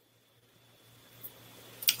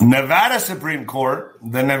 The Nevada Supreme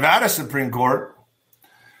Court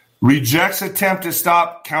rejects attempt to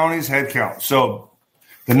stop county's headcount. So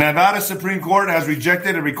the Nevada Supreme Court has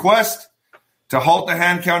rejected a request to halt the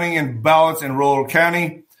hand counting in ballots in rural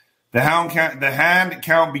county. The hand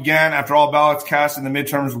count began after all ballots cast in the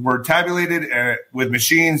midterms were tabulated with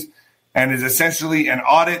machines and is essentially an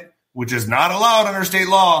audit, which is not allowed under state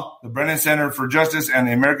law. The Brennan Center for Justice and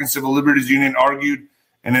the American Civil Liberties Union argued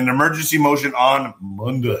in an emergency motion on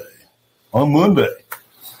Monday.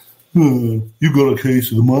 You got a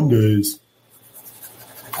case of the Mondays.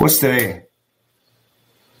 What's today?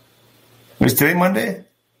 Is today Monday?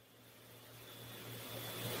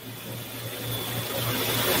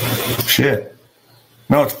 Shit.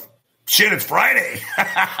 No, it's Friday.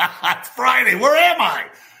 It's Friday. Where am I?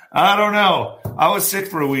 I don't know. I was sick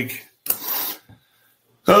for a week.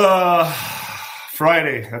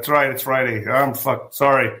 Friday. That's right. It's Friday. I'm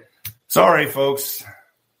sorry. Sorry, folks.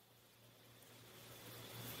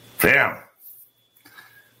 Damn.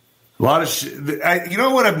 A lot of shit. You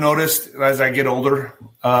know what I've noticed as I get older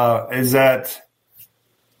is that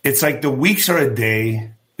it's like the weeks are a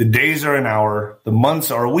day, the days are an hour, the months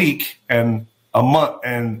are a week, and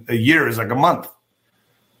a year is like a month.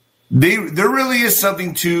 There really is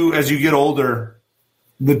something to, as you get older,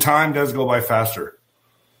 the time does go by faster.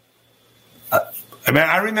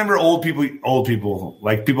 I remember old people,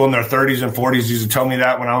 like people in their 30s and 40s used to tell me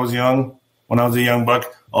that when I was young, when I was a young buck.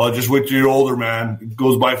 Oh, just wait till you're older, man. It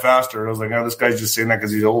goes by faster. I was like, oh, this guy's just saying that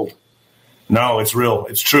because he's old. No, it's real.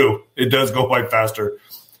 It's true. It does go by faster.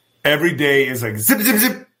 Every day is like zip, zip,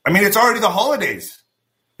 zip. I mean, it's already the holidays.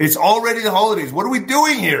 It's already the holidays. What are we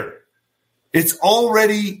doing here? It's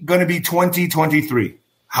already going to be 2023.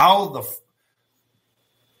 How the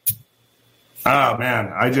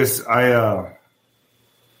man, I'm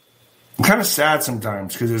kind of sad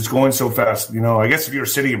sometimes because it's going so fast. You know, I guess if you were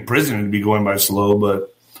sitting in prison, it'd be going by slow,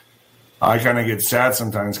 but I kind of get sad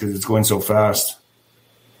sometimes because it's going so fast.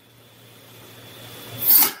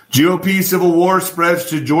 GOP civil war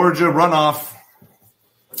spreads to Georgia runoff.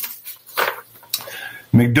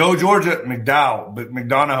 McDonough.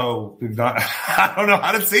 I don't know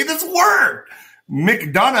how to say this word.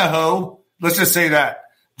 McDonough. Let's just say that.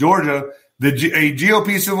 Georgia. A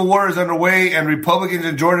GOP civil war is underway, and Republicans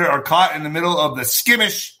in Georgia are caught in the middle of the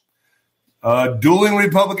skirmish. Dueling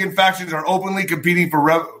Republican factions are openly competing for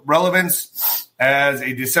relevance as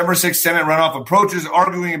a December 6th Senate runoff approaches,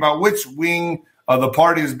 arguing about which wing of the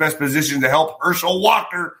party is best positioned to help Herschel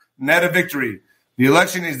Walker net a victory. The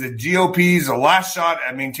election is the GOP's last shot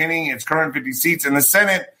at maintaining its current 50 seats in the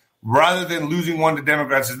Senate rather than losing one to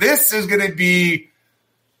Democrats. This is going to be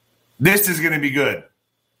good.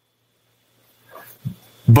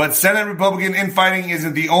 But Senate Republican infighting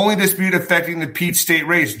isn't the only dispute affecting the Peach State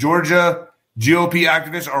race. Georgia GOP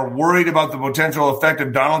activists are worried about the potential effect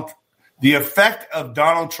of Donald The effect of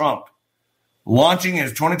Donald Trump launching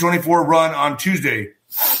his 2024 run on Tuesday,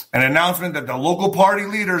 an announcement that the local party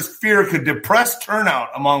leaders fear could depress turnout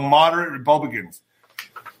among moderate Republicans.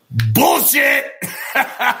 Bullshit!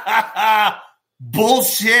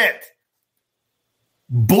 Bullshit!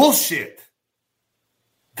 Bullshit!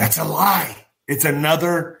 That's a lie. It's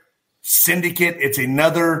another syndicate. It's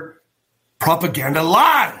another propaganda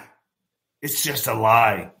lie. It's just a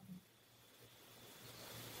lie.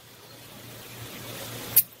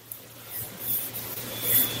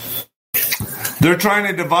 They're trying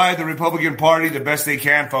to divide the Republican Party the best they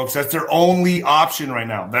can, folks. That's their only option right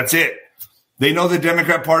now. That's it. They know the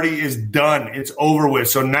Democrat Party is done. It's over with.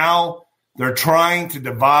 So now they're trying to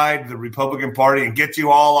divide the Republican Party and get you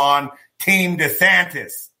all on Team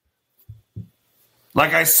DeSantis.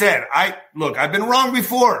 Like I said, I've been wrong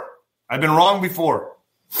before. Not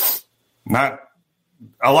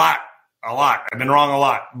a lot. I've been wrong a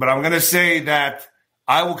lot. But I'm going to say that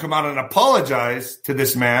I will come out and apologize to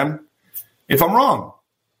this man if I'm wrong.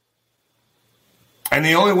 And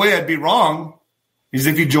the only way I'd be wrong is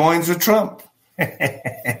if he joins with Trump.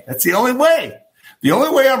 That's the only way. The only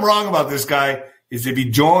way I'm wrong about this guy is if he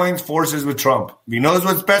joins forces with Trump. If he knows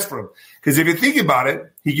what's best for him. Because if you think about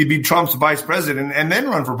it, he could be Trump's vice president and then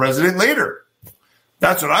run for president later.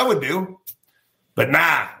 That's what I would do. But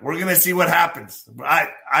nah, we're going to see what happens. I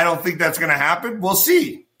don't think that's going to happen. We'll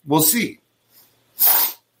see.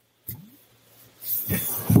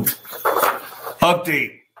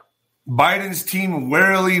 Update. Biden's team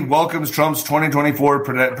warily welcomes Trump's 2024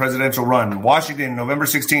 presidential run. Washington, November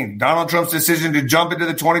 16th. Donald Trump's decision to jump into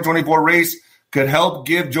the 2024 race could help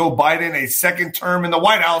give Joe Biden a second term in the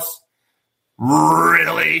White House.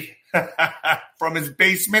 Really? From his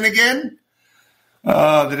basement again?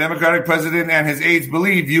 The Democratic president and his aides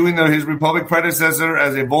believe viewing his Republican predecessor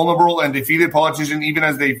as a vulnerable and defeated politician, even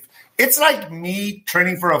as it's like me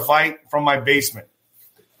training for a fight from my basement.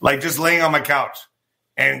 Like just laying on my couch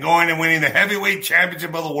and going and winning the heavyweight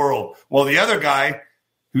championship of the world. Well, the other guy,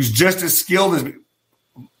 who's just as skilled as me,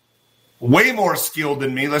 way more skilled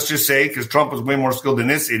than me, let's just say, because Trump was way more skilled than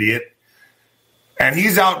this idiot. And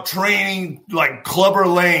he's out training like Clubber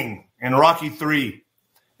Lang in Rocky III.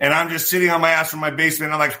 And I'm just sitting on my ass from my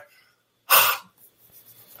basement. I'm like,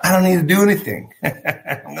 I don't need to do anything.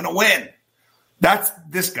 I'm going to win. That's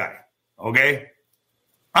this guy, okay?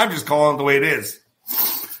 I'm just calling it the way it is.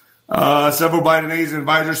 Several Biden aides and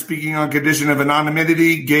advisors speaking on condition of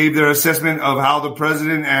anonymity gave their assessment of how the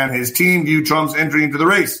president and his team view Trump's entry into the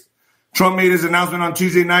race. Trump made his announcement on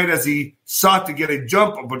Tuesday night as he sought to get a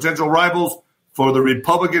jump of potential rivals for the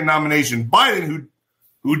Republican nomination. Biden,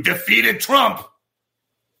 who defeated Trump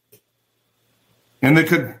in the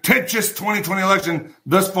contentious 2020 election,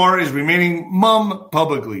 thus far is remaining mum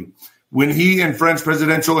publicly. When he and French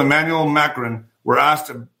presidential Emmanuel Macron were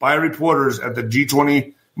asked by reporters at the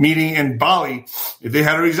G20 meeting in Bali if they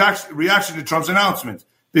had a reaction to Trump's announcement,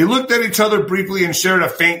 they looked at each other briefly and shared a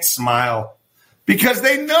faint smile because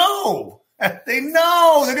they know they're going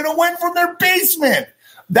to win from their basement.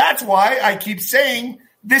 That's why I keep saying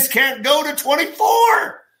this can't go to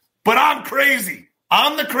 24. But I'm crazy.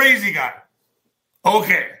 I'm the crazy guy.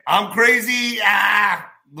 Okay, I'm crazy.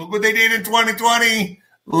 Look what they did in 2020.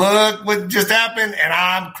 Look what just happened, and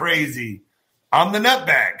I'm crazy. I'm the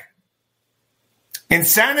nutbag.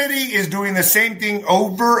 Insanity is doing the same thing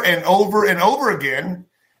over and over and over again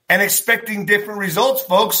and expecting different results,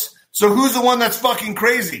 folks. So who's the one that's fucking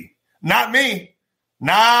crazy? Not me.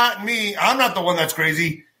 Not me. I'm not the one that's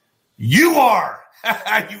crazy. You are,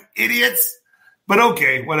 you idiots. But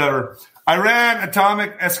okay, whatever. Iran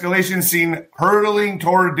atomic escalation seen hurtling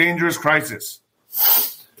toward dangerous crisis.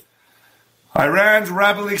 Iran's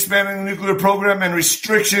rapidly expanding nuclear program and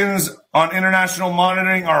restrictions on international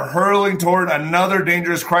monitoring are hurling toward another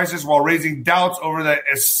dangerous crisis while raising doubts over the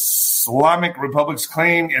Islamic Republic's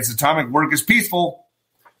claim its atomic work is peaceful.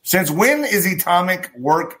 Since when is atomic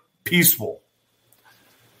work peaceful?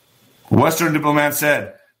 Western diplomats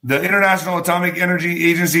said the International Atomic Energy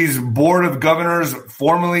Agency's Board of Governors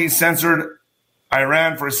formally censored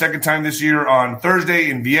Iran for a second time this year on Thursday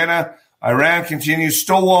in Vienna. Iran continues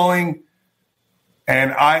stonewalling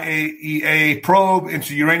an IAEA probe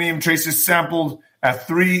into uranium traces sampled at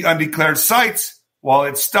 3 undeclared sites, while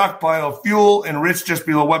its stockpile of fuel enriched just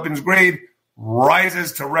below weapons grade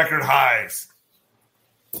rises to record highs.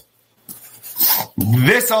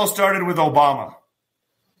 This all started with Obama.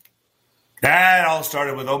 That all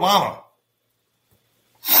started with Obama.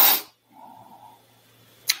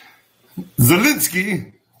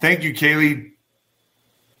 Zelensky, thank you, Kaylee.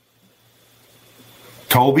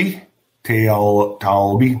 Toby.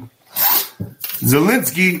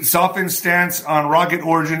 Zelensky softened stance on rocket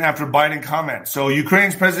origin after Biden comment. So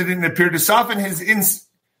Ukraine's president appeared to soften his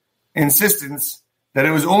insistence that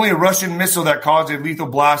it was only a Russian missile that caused a lethal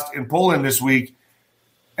blast in Poland this week,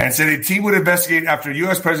 and said a team would investigate after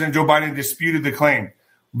U.S. President Joe Biden disputed the claim.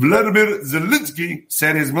 Vladimir Zelensky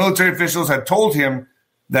said his military officials had told him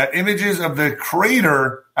that images of the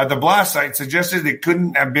crater at the blast site suggested it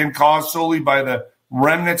couldn't have been caused solely by the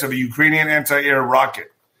remnants of a Ukrainian anti-air rocket.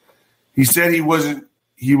 He said he was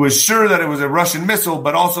sure that it was a Russian missile,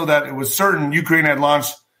 but also that he was certain Ukraine had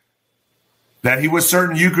launched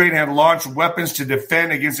weapons to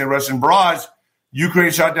defend against a Russian barrage.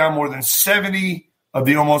 Ukraine shot down more than 70 of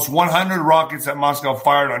the almost 100 rockets that Moscow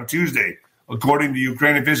fired on Tuesday, according to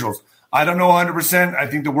Ukrainian officials. I don't know 100%. I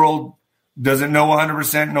think the world doesn't know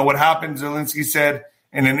 100% know what happened, Zelensky said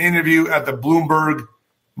in an interview at the Bloomberg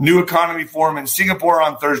New Economy Forum in Singapore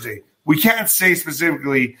on Thursday. We can't say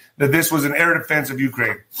specifically that this was an air defense of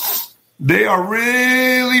Ukraine. They are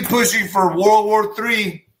really pushing for World War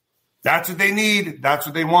III. That's what they need. That's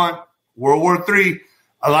what they want. World War III.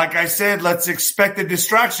 Like I said, let's expect a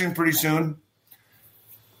distraction pretty soon.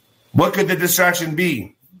 What could the distraction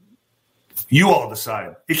be? You all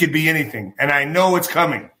decide. It could be anything. And I know it's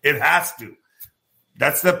coming. It has to.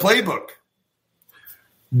 That's the playbook.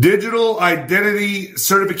 Digital identity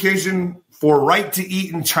certification for right to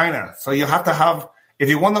eat in China. So you have to have, if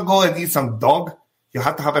you want to go and eat some dog, you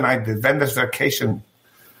have to have an identification.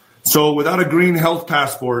 So without a green health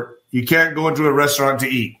passport, you can't go into a restaurant to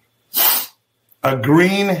eat. A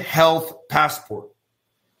green health passport.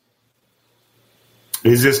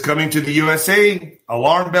 Is this coming to the USA?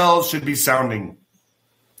 Alarm bells should be sounding.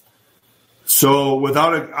 So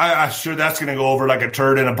without I'm sure that's going to go over like a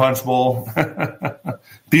turd in a punch bowl.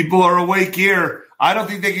 People are awake here. I don't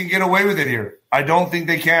think they can get away with it here. I don't think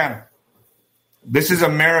they can. This is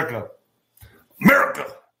America. America.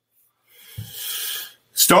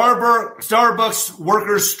 Starbucks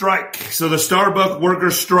workers strike. So the Starbucks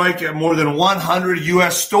workers strike at more than 100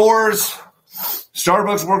 U.S. stores.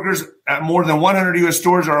 Starbucks workers at more than 100 U.S.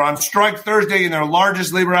 stores are on strike Thursday in their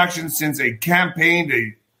largest labor action since a campaign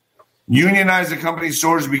to unionize the company's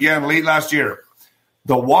stores began late last year.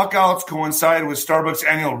 The walkouts coincide with Starbucks'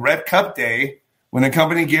 annual Red Cup Day, when the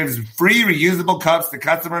company gives free reusable cups to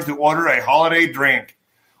customers who order a holiday drink.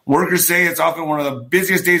 Workers say it's often one of the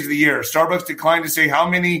busiest days of the year. Starbucks declined to say how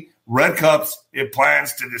many red cups it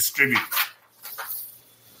plans to distribute.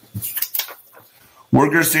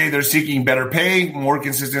 Workers say they're seeking better pay, more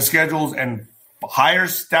consistent schedules, and higher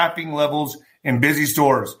staffing levels in busy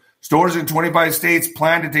stores. Stores in 25 states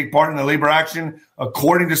plan to take part in the labor action,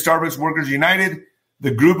 according to Starbucks Workers United,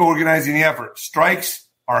 the group organizing the effort. Strikes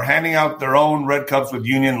are handing out their own red cups with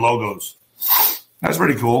union logos. That's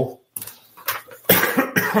pretty cool.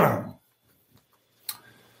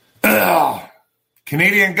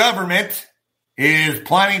 Canadian government is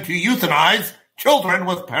planning to euthanize children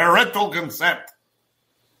with parental consent.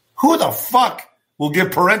 Who the fuck will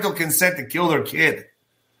give parental consent to kill their kid?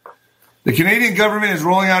 The Canadian government is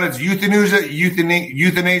rolling out its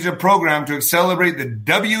euthanasia program to accelerate the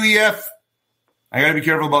WEF, I got to be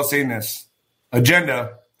careful about saying this,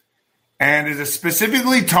 agenda, and is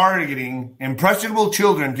specifically targeting impressionable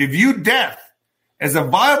children to view death as a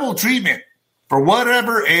viable treatment for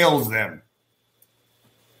whatever ails them.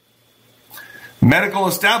 Medical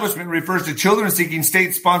establishment refers to children seeking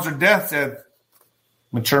state-sponsored deaths as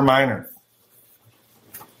mature minor.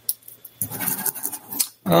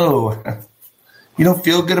 Oh, you don't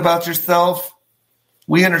feel good about yourself?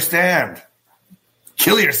 We understand.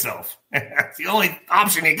 Kill yourself. That's the only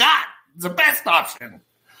option you got. It's the best option.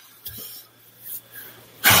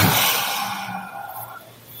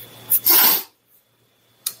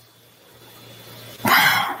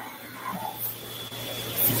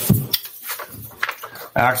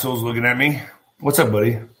 Axel's looking at me. What's up,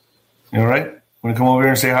 buddy? You all right? Want to come over here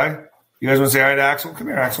and say hi? You guys want to say hi to Axel? Come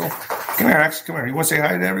here, Axel. Come here, Axel. Come here. You want to say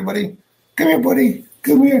hi to everybody? Come here, buddy.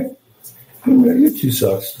 Come here. Come here. You two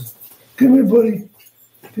sucks. Come here, buddy.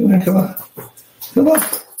 Come here. Come on. Come on.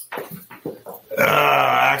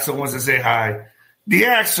 Axel wants to say hi. The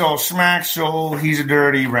Axel Smaxel. He's a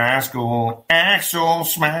dirty rascal. Axel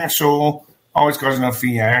Smaxel. Always causing a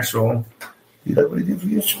fee, Axel. You like what he did for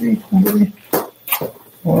you, sweet buddy?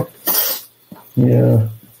 Well, yeah.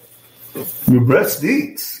 Your breath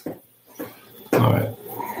stinks. All right.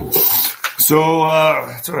 So,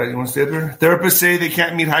 it's all right. You want to stay there? Therapists say they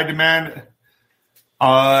can't meet high demand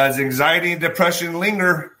as anxiety and depression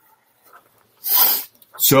linger.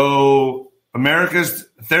 So, America's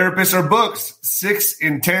therapists are booked. 6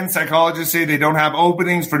 in 10 psychologists say they don't have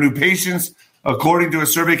openings for new patients according to a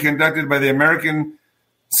survey conducted by the American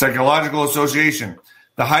Psychological Association.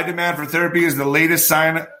 The high demand for therapy is the latest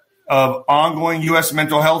sign of ongoing U.S.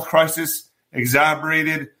 mental health crisis,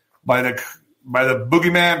 exacerbated by the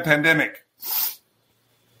boogeyman pandemic.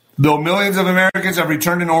 Though millions of Americans have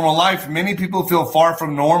returned to normal life, many people feel far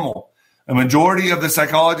from normal. A majority of the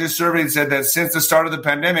psychologists surveyed said that since the start of the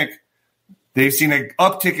pandemic, they've seen an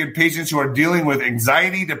uptick in patients who are dealing with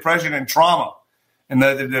anxiety, depression, and trauma, and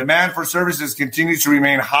the demand for services continues to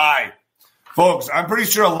remain high. Folks, I'm pretty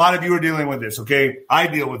sure a lot of you are dealing with this, okay? I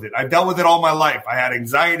deal with it. I've dealt with it all my life. I had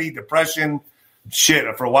anxiety, depression, shit.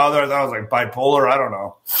 For a while there, I thought I was like bipolar. I don't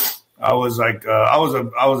know. I was like, I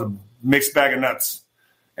was a mixed bag of nuts.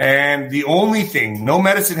 And the only thing, no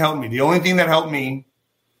medicine helped me. The only thing that helped me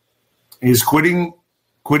is quitting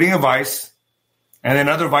a vice. And then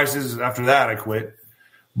other vices after that, I quit.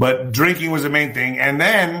 But drinking was the main thing. And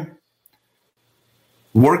then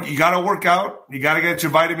you got to work out. You got to get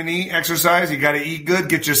your vitamin E, exercise. You got to eat good,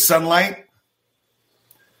 get your sunlight.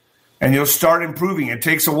 And you'll start improving. It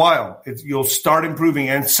takes a while. You'll start improving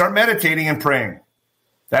and start meditating and praying.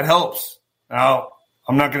 That helps. Now,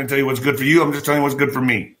 I'm not going to tell you what's good for you. I'm just telling you what's good for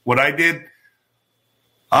me. What I did,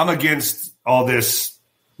 I'm against all this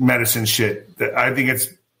medicine shit. I think it's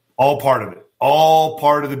all part of it. All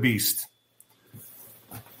part of the beast.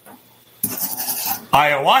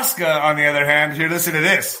 Ayahuasca, on the other hand, here, listen to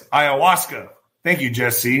this. Ayahuasca. Thank you,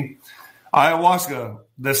 Jesse. Ayahuasca,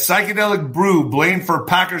 the psychedelic brew blamed for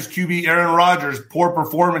Packers QB Aaron Rodgers' poor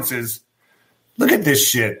performances. Look at this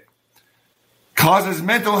shit. Causes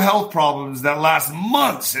mental health problems that last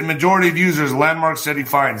months in majority of users, Landmark study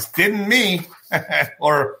finds. Didn't me,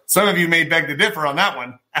 or some of you may beg to differ on that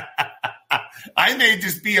one. I may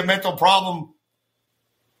just be a mental problem.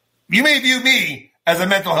 You may view me as a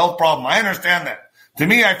mental health problem. I understand that. To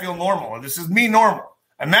me, I feel normal. This is me normal.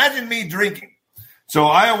 Imagine me drinking. So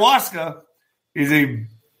ayahuasca is a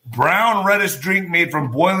brown reddish drink made from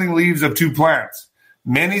boiling leaves of two plants.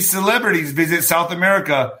 Many celebrities visit South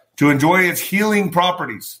America to enjoy its healing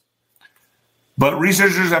properties. But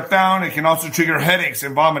researchers have found it can also trigger headaches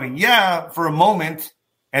and vomiting. Yeah, for a moment.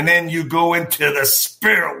 And then you go into the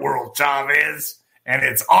spirit world, Chavez, and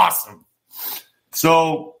it's awesome.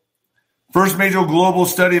 So, first major global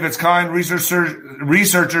study of its kind,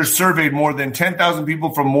 researchers surveyed more than 10,000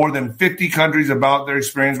 people from more than 50 countries about their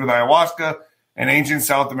experience with ayahuasca, an ancient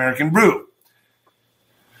South American brew.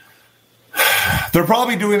 They're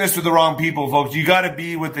probably doing this with the wrong people, folks. You got to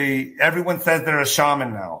be with everyone says they're a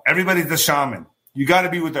shaman now. Everybody's a shaman. You got to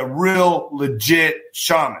be with a real, legit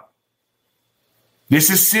shaman. This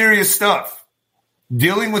is serious stuff.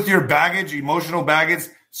 Dealing with your baggage, emotional baggage,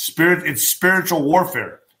 it's spiritual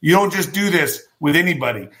warfare. You don't just do this with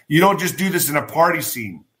anybody. You don't just do this in a party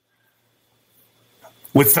scene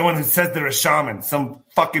with someone who says they're a shaman, some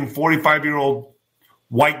fucking 45-year-old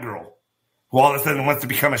white girl who all of a sudden wants to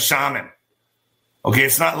become a shaman. Okay,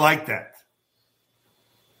 it's not like that.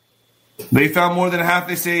 They found more than half,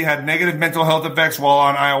 they say, had negative mental health effects while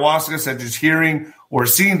on ayahuasca, such as hearing or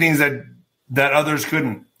seeing things that others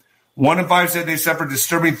couldn't. 1 in 5 said they suffered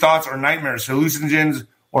disturbing thoughts or nightmares, hallucinogens,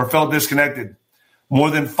 or felt disconnected.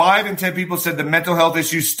 More than 5 in 10 people said the mental health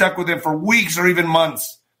issues stuck with them for weeks or even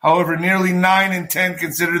months. However, nearly 9 in 10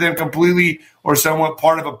 consider them completely or somewhat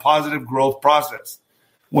part of a positive growth process.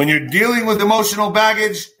 When you're dealing with emotional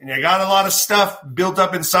baggage and you got a lot of stuff built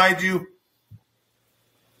up inside you,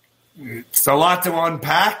 it's a lot to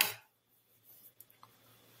unpack.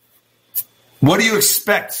 What do you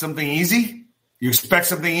expect? Something easy? You expect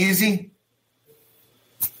something easy?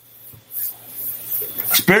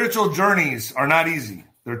 Spiritual journeys are not easy.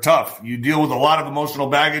 They're tough. You deal with a lot of emotional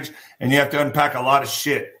baggage and you have to unpack a lot of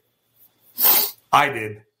shit. I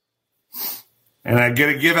did. And I got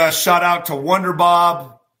to give a shout out to Wonder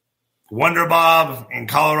Bob in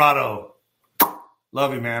Colorado.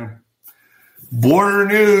 Love you, man. Border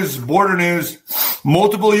news.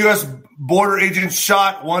 Multiple U.S. border agents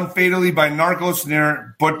shot, one fatally by narcos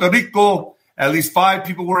near Puerto Rico. At least 5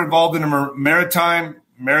 people were involved in a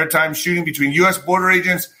maritime shooting between U.S. border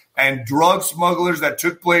agents and drug smugglers that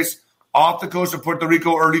took place off the coast of Puerto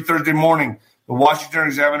Rico early Thursday morning. The Washington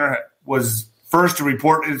Examiner was first to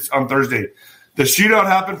report it on Thursday. The shootout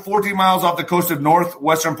happened 14 miles off the coast of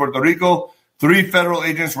northwestern Puerto Rico. 3 federal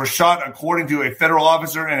agents were shot, according to a federal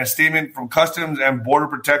officer in a statement from Customs and Border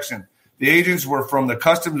Protection. The agents were from the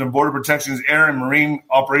Customs and Border Protection's Air and Marine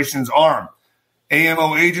Operations Arm.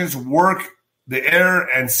 AMO agents work the air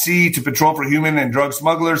and sea to patrol for human and drug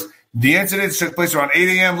smugglers. The incident took place around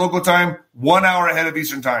 8 a.m. local time, 1 hour ahead of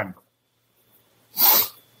Eastern time.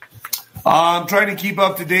 I'm trying to keep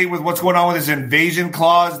up to date with what's going on with this invasion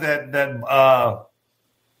clause that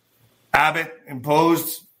Abbott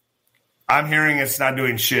imposed. I'm hearing it's not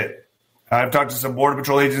doing shit. I've talked to some Border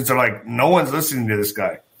Patrol agents. They're like, no one's listening to this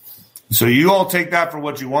guy. So you all take that for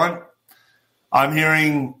what you want. I'm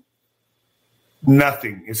hearing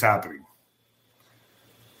nothing is happening.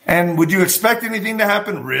 And would you expect anything to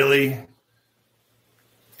happen? Really?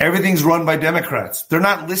 Everything's run by Democrats. They're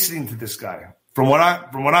not listening to this guy. The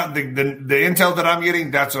intel that I'm getting,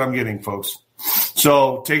 that's what I'm getting, folks.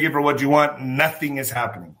 So take it for what you want. Nothing is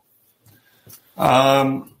happening.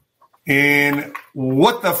 In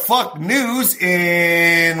what the fuck news?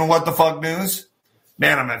 Man,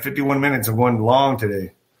 I'm at 51 minutes. I'm going long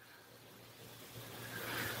today.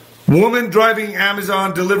 Woman driving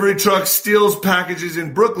Amazon delivery truck steals packages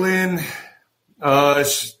in Brooklyn.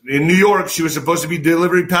 In New York, she was supposed to be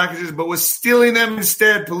delivering packages, but was stealing them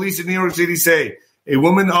instead, police in New York City say. A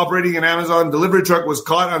woman operating an Amazon delivery truck was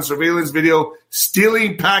caught on surveillance video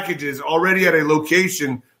stealing packages already at a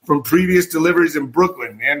location from previous deliveries in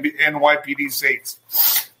Brooklyn, the NYPD states.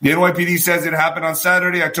 The NYPD says it happened on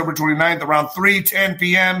Saturday, October 29th, around 3:10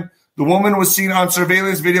 p.m. The woman was seen on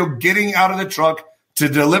surveillance video getting out of the truck to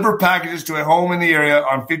deliver packages to a home in the area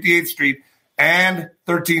on 58th Street and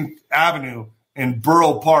 13th Avenue in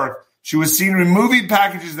Borough Park. She was seen removing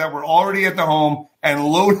packages that were already at the home and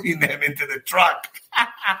loading them into the truck.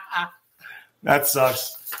 That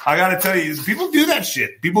sucks. I got to tell you, people do that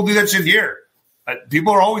shit. People do that shit here.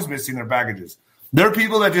 People are always missing their packages. There are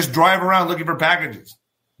people that just drive around looking for packages.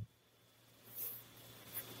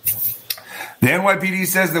 The NYPD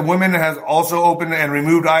says the woman has also opened and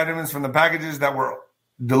removed items from the packages that were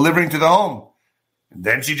delivering to the home. And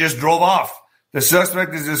then she just drove off. The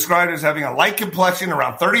suspect is described as having a light complexion,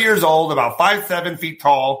 around 30 years old, about 5'7" feet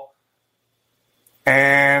tall,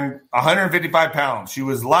 and 155 pounds. She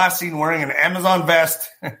was last seen wearing an Amazon vest,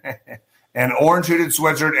 an orange hooded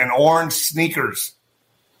sweatshirt, and orange sneakers.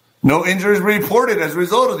 No injuries reported as a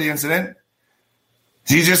result of the incident.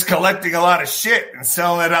 She's just collecting a lot of shit and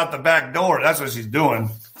selling it out the back door. That's what she's doing.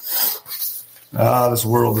 This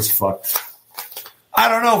world is fucked. I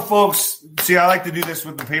don't know, folks. See, I like to do this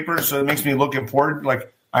with the paper, so it makes me look important.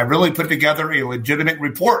 Like, I really put together a legitimate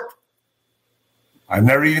report. I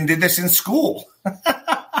never even did this in school.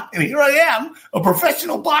 And here I am, a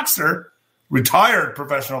professional boxer, retired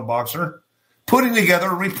professional boxer, putting together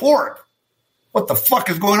a report. What the fuck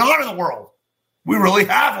is going on in the world? We really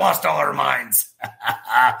have lost all our minds.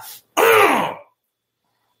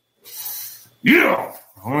 Yeah.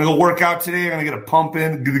 I'm going to go work out today. I'm going to get a pump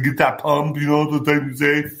in. I'm going to get that pump, you know, the thing you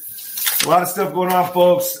say. A lot of stuff going on,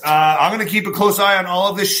 folks. I'm going to keep a close eye on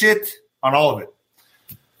all of this shit, on all of it.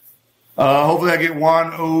 Hopefully I get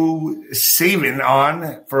Juan O'Savin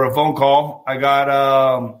on for a phone call. I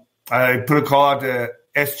put a call out to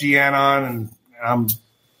SGN on, and I'm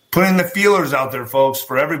putting the feelers out there, folks,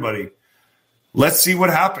 for everybody. Let's see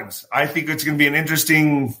what happens. I think it's going to be an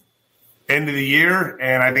interesting end of the year,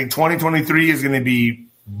 and I think 2023 is going to be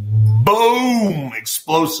boom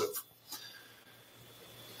explosive.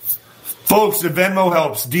 Folks, the Venmo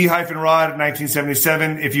helps. D-Rod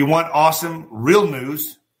 1977. If you want awesome, real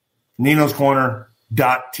news,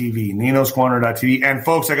 Nino'sCorner.tv. Nino'sCorner.tv. And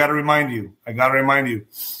folks, I got to remind you,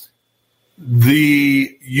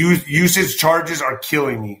 the usage charges are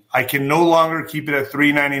killing me. I can no longer keep it at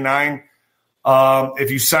 $3.99.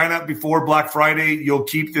 If you sign up before Black Friday, you'll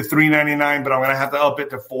keep the $3.99, but I'm going to have to up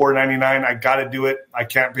it to $4.99. I got to do it. I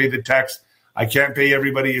can't pay the tax. I can't pay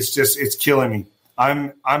everybody. It's killing me.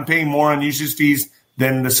 I'm paying more on usage fees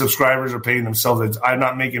than the subscribers are paying themselves. I'm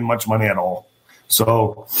not making much money at all.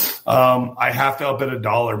 So I have to up it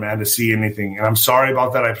 $1, man, to see anything. And I'm sorry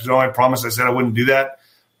about that. I promised I said I wouldn't do that,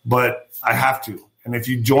 but I have to. And if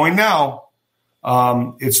you join now,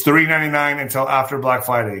 it's $3.99 until after Black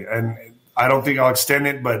Friday. And I don't think I'll extend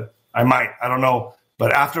it, but I might. I don't know.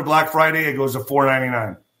 But after Black Friday, it goes to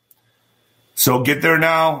 $4.99. So get there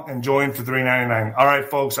now and join for $3.99. All right,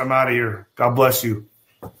 folks, I'm out of here. God bless you.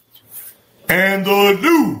 And the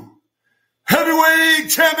new heavyweight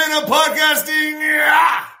champion of podcasting.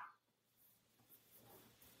 Yeah!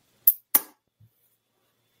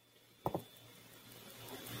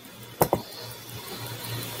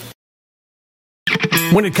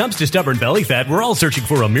 When it comes to stubborn belly fat, we're all searching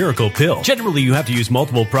for a miracle pill. Generally, you have to use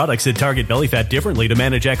multiple products that target belly fat differently to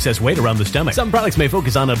manage excess weight around the stomach. Some products may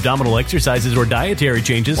focus on abdominal exercises or dietary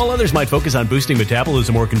changes, while others might focus on boosting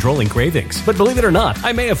metabolism or controlling cravings. But believe it or not,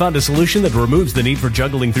 I may have found a solution that removes the need for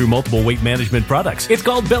juggling through multiple weight management products. It's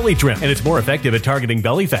called Belly Trim, and it's more effective at targeting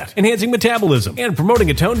belly fat, enhancing metabolism, and promoting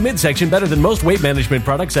a toned midsection better than most weight management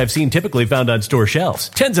products I've seen typically found on store shelves.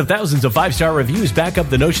 Tens of thousands of 5-star reviews back up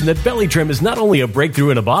the notion that Belly Trim is not only a breakthrough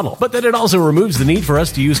in a bottle, but that it also removes the need for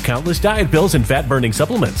us to use countless diet pills and fat-burning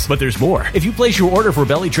supplements. But there's more. If you place your order for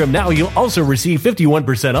Belly Trim now, you'll also receive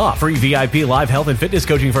 51% off, free VIP live health and fitness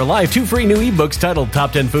coaching for life, 2 free new ebooks titled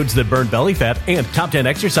Top 10 Foods That Burn Belly Fat and Top 10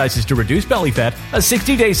 Exercises to Reduce Belly Fat, a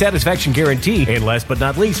 60-day satisfaction guarantee, and last but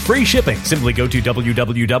not least, free shipping. Simply go to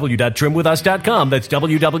www.trimwithus.com. That's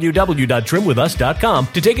www.trimwithus.com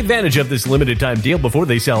to take advantage of this limited time deal before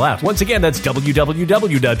they sell out. Once again, that's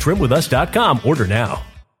www.trimwithus.com. Order now.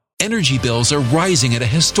 Energy bills are rising at a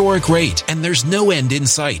historic rate, and there's no end in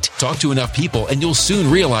sight. Talk to enough people, and you'll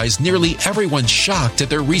soon realize nearly everyone's shocked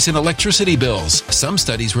at their recent electricity bills. Some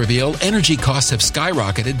studies reveal energy costs have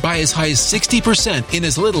skyrocketed by as high as 60% in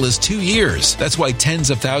as little as 2 years. That's why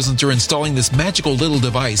tens of thousands are installing this magical little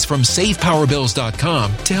device from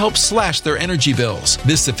SavePowerBills.com to help slash their energy bills.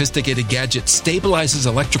 This sophisticated gadget stabilizes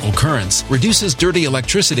electrical currents, reduces dirty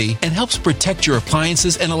electricity, and helps protect your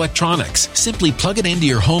appliances and electronics. Simply plug it into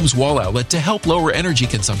your home's wall outlet to help lower energy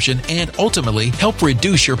consumption and ultimately help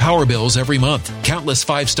reduce your power bills every month. Countless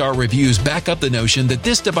 5-star reviews back up the notion that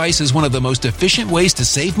this device is one of the most efficient ways to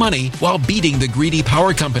save money while beating the greedy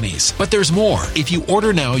power companies. But there's more. If you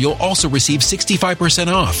order now, you'll also receive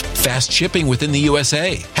 65% off, fast shipping within the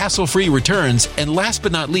USA, hassle-free returns, and last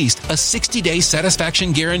but not least, a 60-day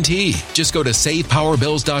satisfaction guarantee. Just go to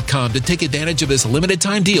SavePowerBills.com to take advantage of this limited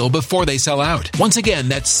time deal before they sell out. Once again,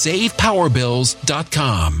 that's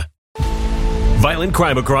SavePowerBills.com. Violent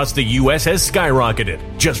crime across the U.S. has skyrocketed.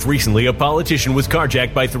 Just recently, a politician was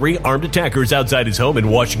carjacked by 3 armed attackers outside his home in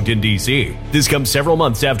Washington, D.C. This comes several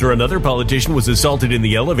months after another politician was assaulted in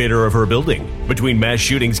the elevator of her building. Between mass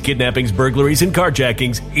shootings, kidnappings, burglaries, and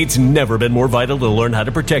carjackings, it's never been more vital to learn how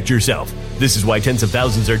to protect yourself. This is why tens of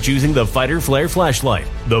thousands are choosing the Fighter Flare flashlight.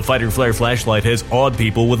 The Fighter Flare flashlight has awed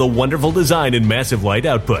people with a wonderful design and massive light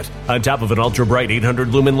output. On top of an ultra-bright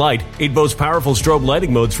 800-lumen light, it boasts powerful strobe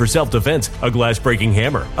lighting modes for self-defense, a glass-breaking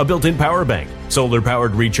hammer, a built-in power bank,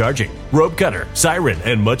 solar-powered recharging, rope cutter, siren,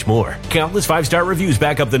 and much more. Countless 5-star reviews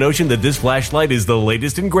back up the notion that this flashlight is the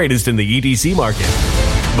latest and greatest in the EDC market.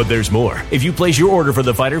 But there's more. If you place your order for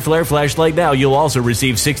the Fighter Flare flashlight now, you'll also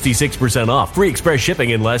receive 66% off, free express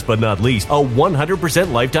shipping, and last but not least, a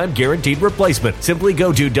 100% lifetime guaranteed replacement. Simply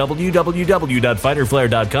go to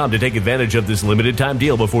www.fighterflare.com to take advantage of this limited time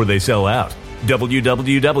deal before they sell out.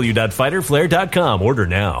 www.fighterflare.com. Order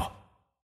now.